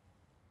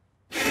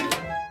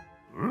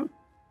 Hmm?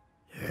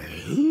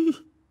 Eh?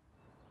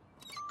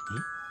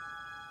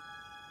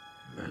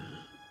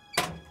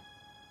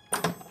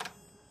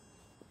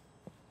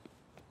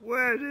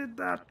 Where did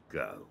that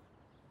go?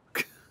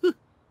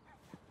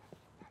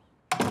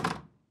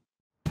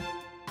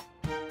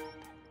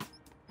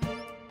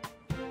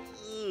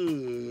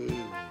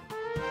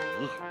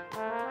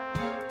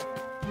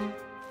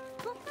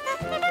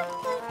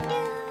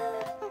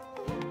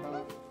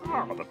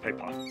 Ah, the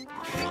paper.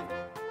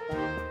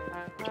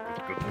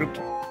 Good.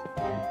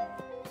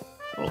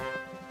 Oh.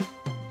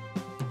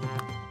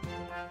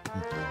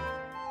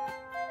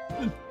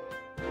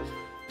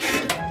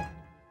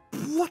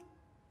 What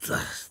the?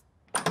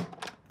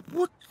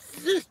 What's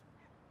this?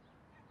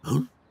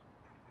 Huh?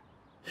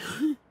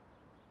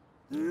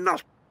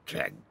 Not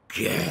again.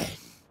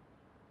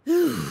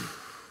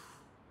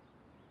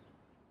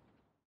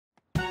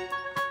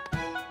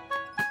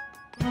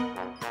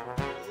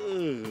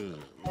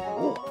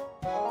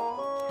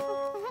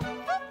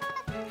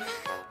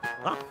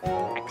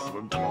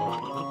 Excellent.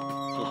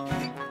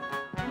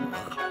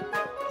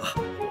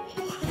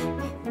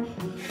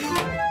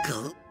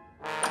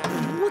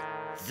 What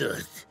the?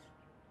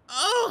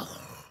 Oh!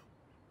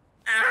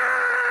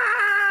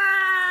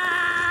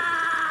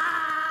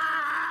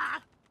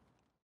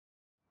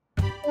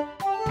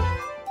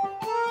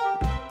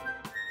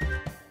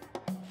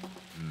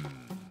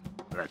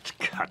 Let's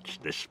catch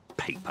this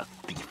paper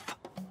thief.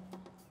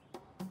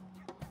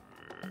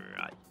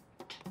 Right.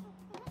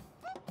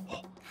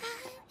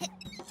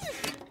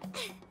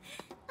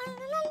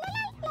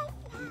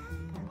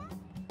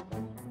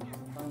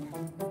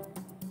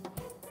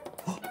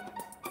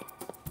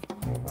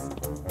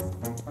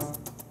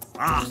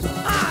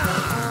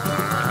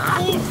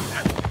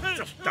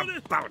 Just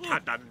about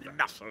had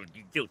enough of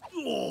you.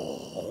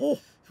 Oh,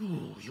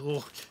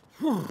 you're...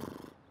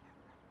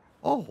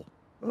 Oh. Oh.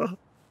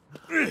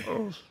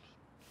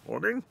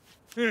 Morning.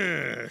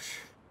 Yes.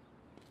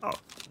 Oh,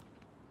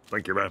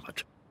 thank you very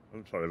much.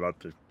 I'm sorry about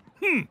this.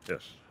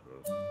 Yes.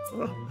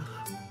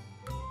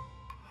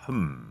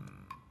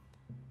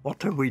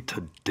 What are we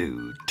to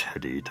do,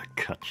 Teddy, to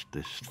catch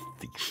this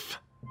thief?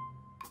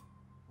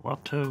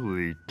 What are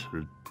we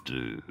to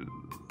do?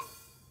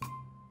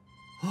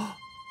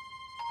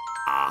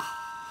 Aha!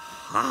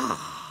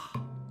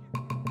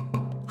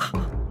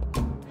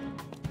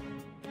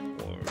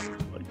 All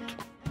right.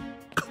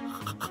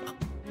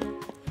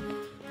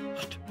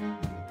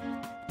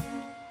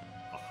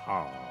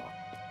 Aha!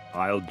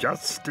 I'll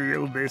just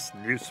steal this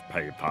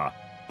newspaper.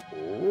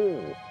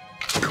 Oh!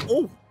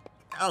 Oh!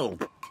 Oh!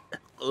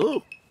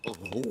 Oh!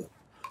 Oh!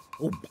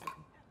 Oh! My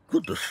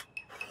goodness!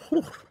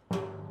 Oh!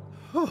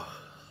 Oh.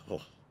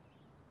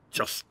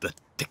 Just the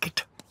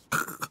ticket.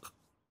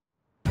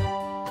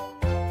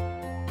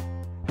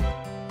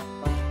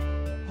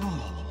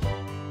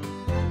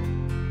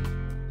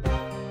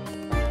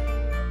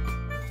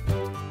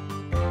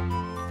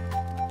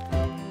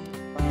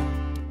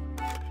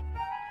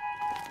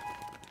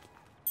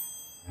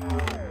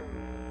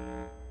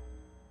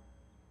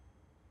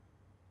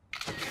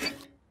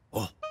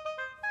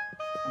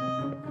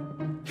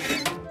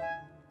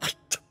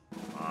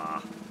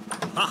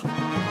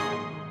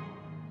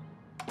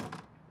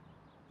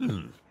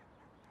 Okay.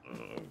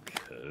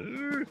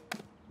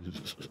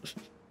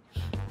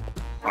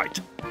 Right,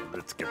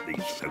 let's get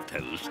these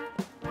photos.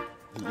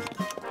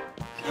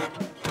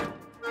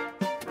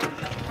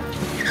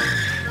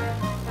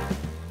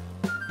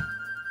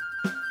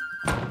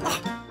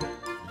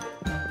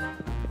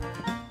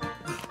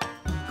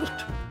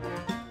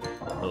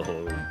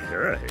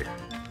 Okay.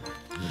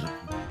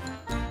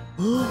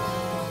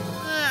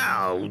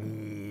 Oh, no.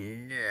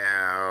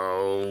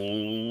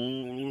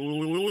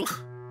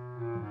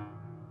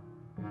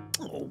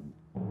 Oh,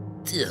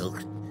 dear.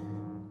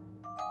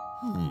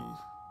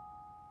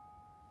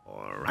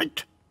 All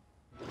right.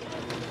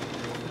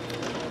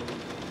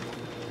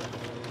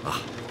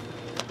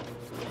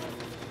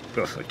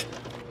 Perfect.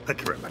 Thank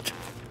you very much.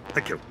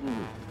 Thank you.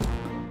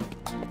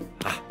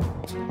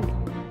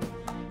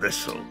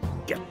 This'll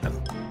get them.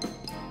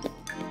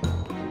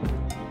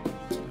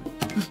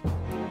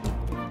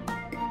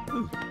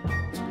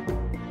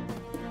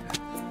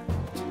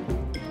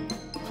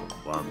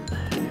 One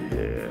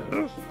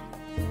here.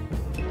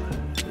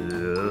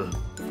 Here.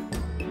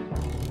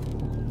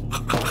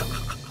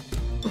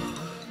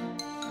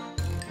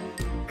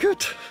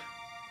 Good.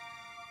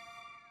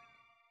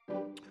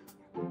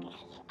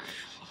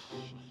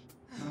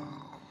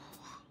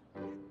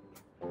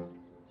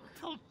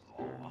 Come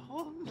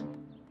on.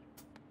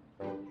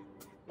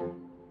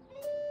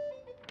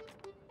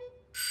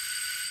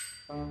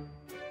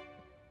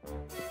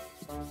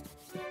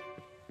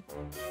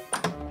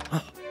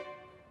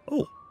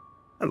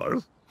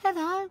 Hello.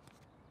 Hello.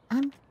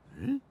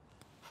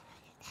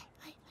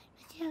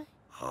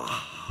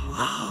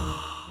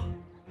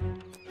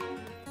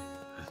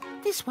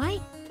 This way.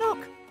 Look,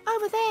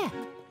 over there.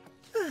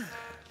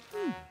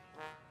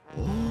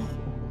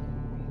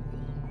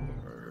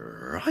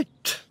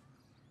 Right.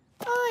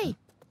 Oi,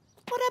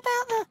 what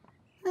about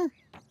the...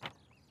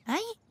 Eh?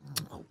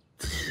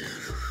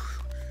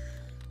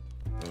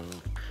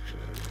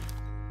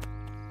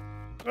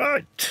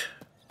 Right.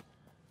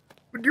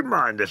 Would you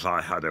mind if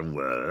I had a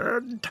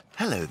word?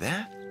 Hello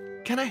there.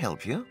 Can I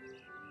help you?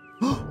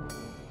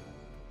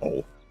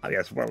 Oh,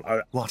 yes, well,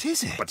 What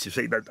is it? but you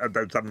see, there's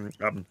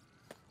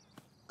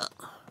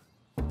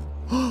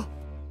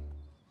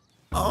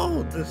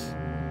oh, this...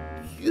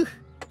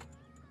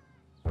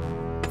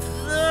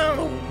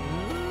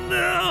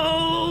 No!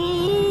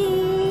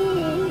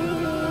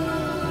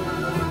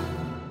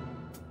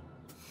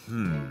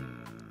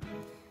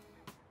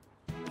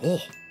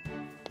 Oh.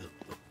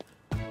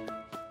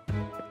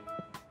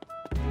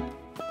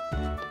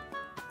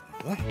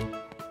 Right.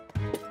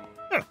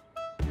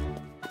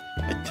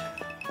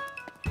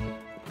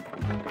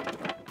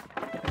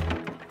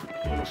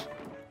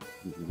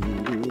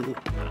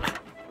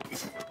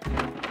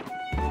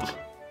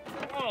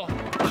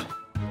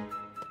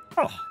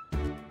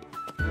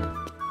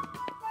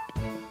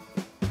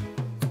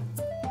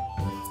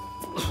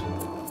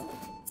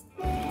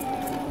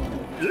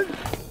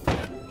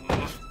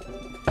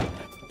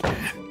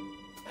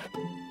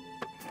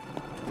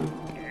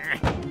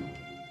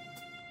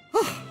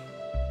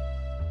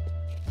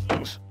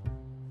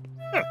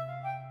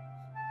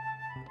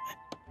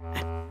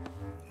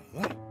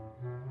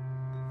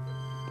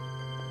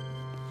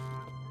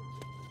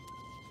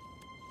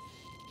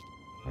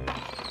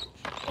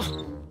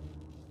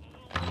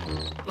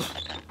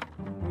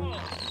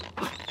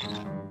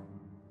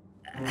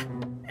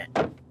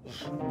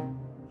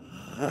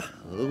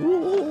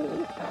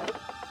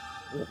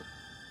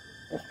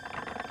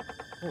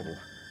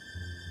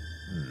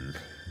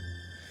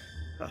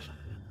 I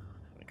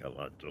think I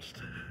might just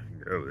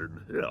go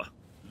in here.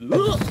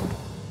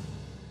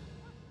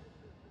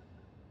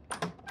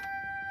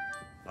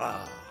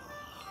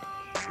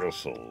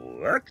 Just a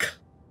look.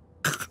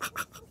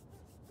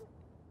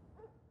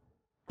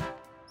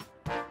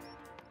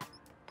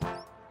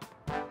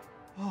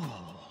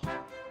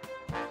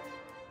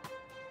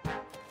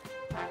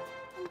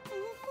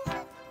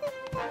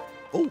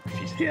 Oh,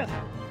 she's here.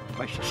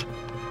 Gracious.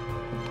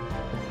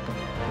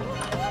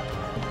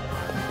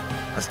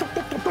 Stop.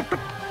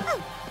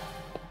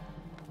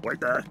 Wait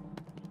there.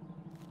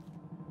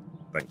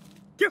 Thank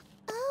you.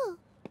 Oh.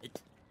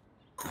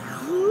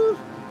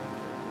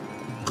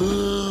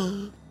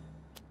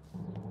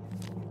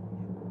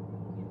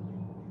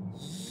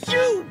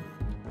 You!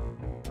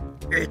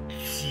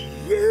 It's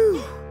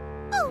you!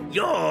 Oh.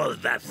 You're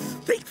the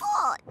thief!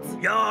 What?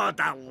 You're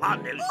the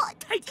one who's What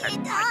taken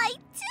did my... I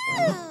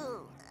do?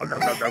 Oh,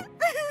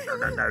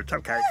 no, it's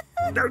okay.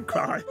 Don't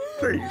cry,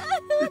 please.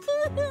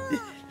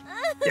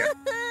 Yeah.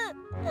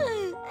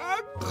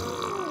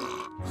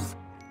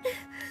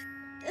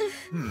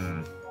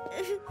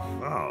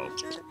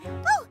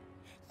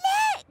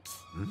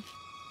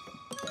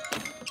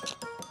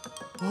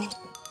 Oh.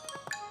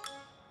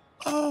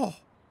 Oh,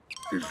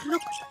 look! Oh,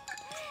 look,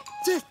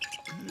 that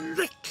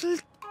little...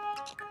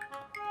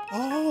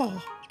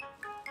 Oh.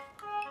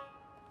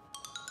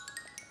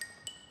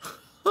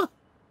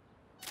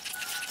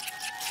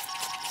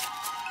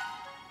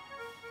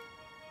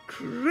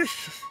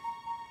 Gracious.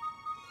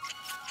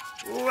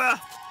 Well,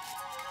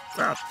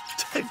 that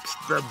takes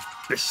the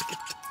biscuit.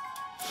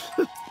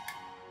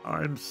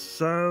 I'm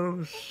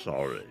so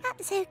sorry.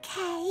 That's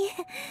okay.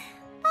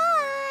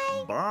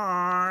 Bye.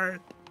 Bye.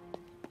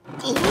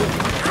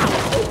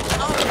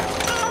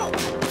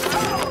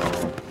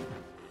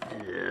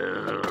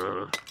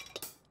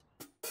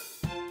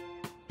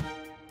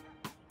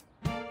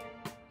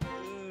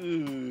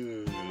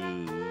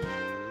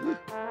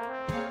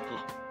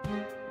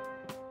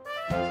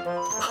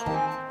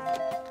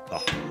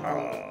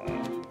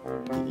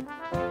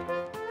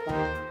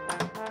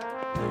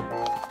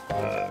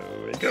 There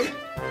we go.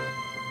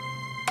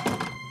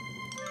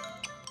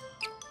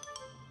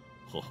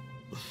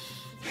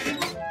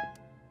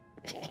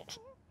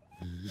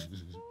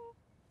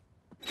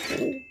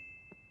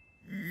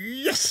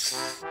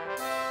 Yes!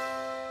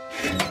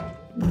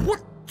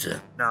 What?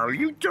 Now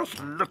you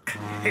just look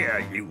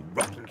here, you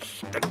rotten,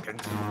 stinking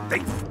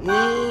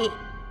thief!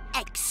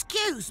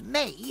 Excuse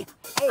me?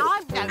 Oh,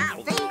 I'm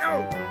no thief.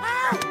 no.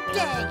 How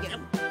dare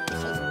you?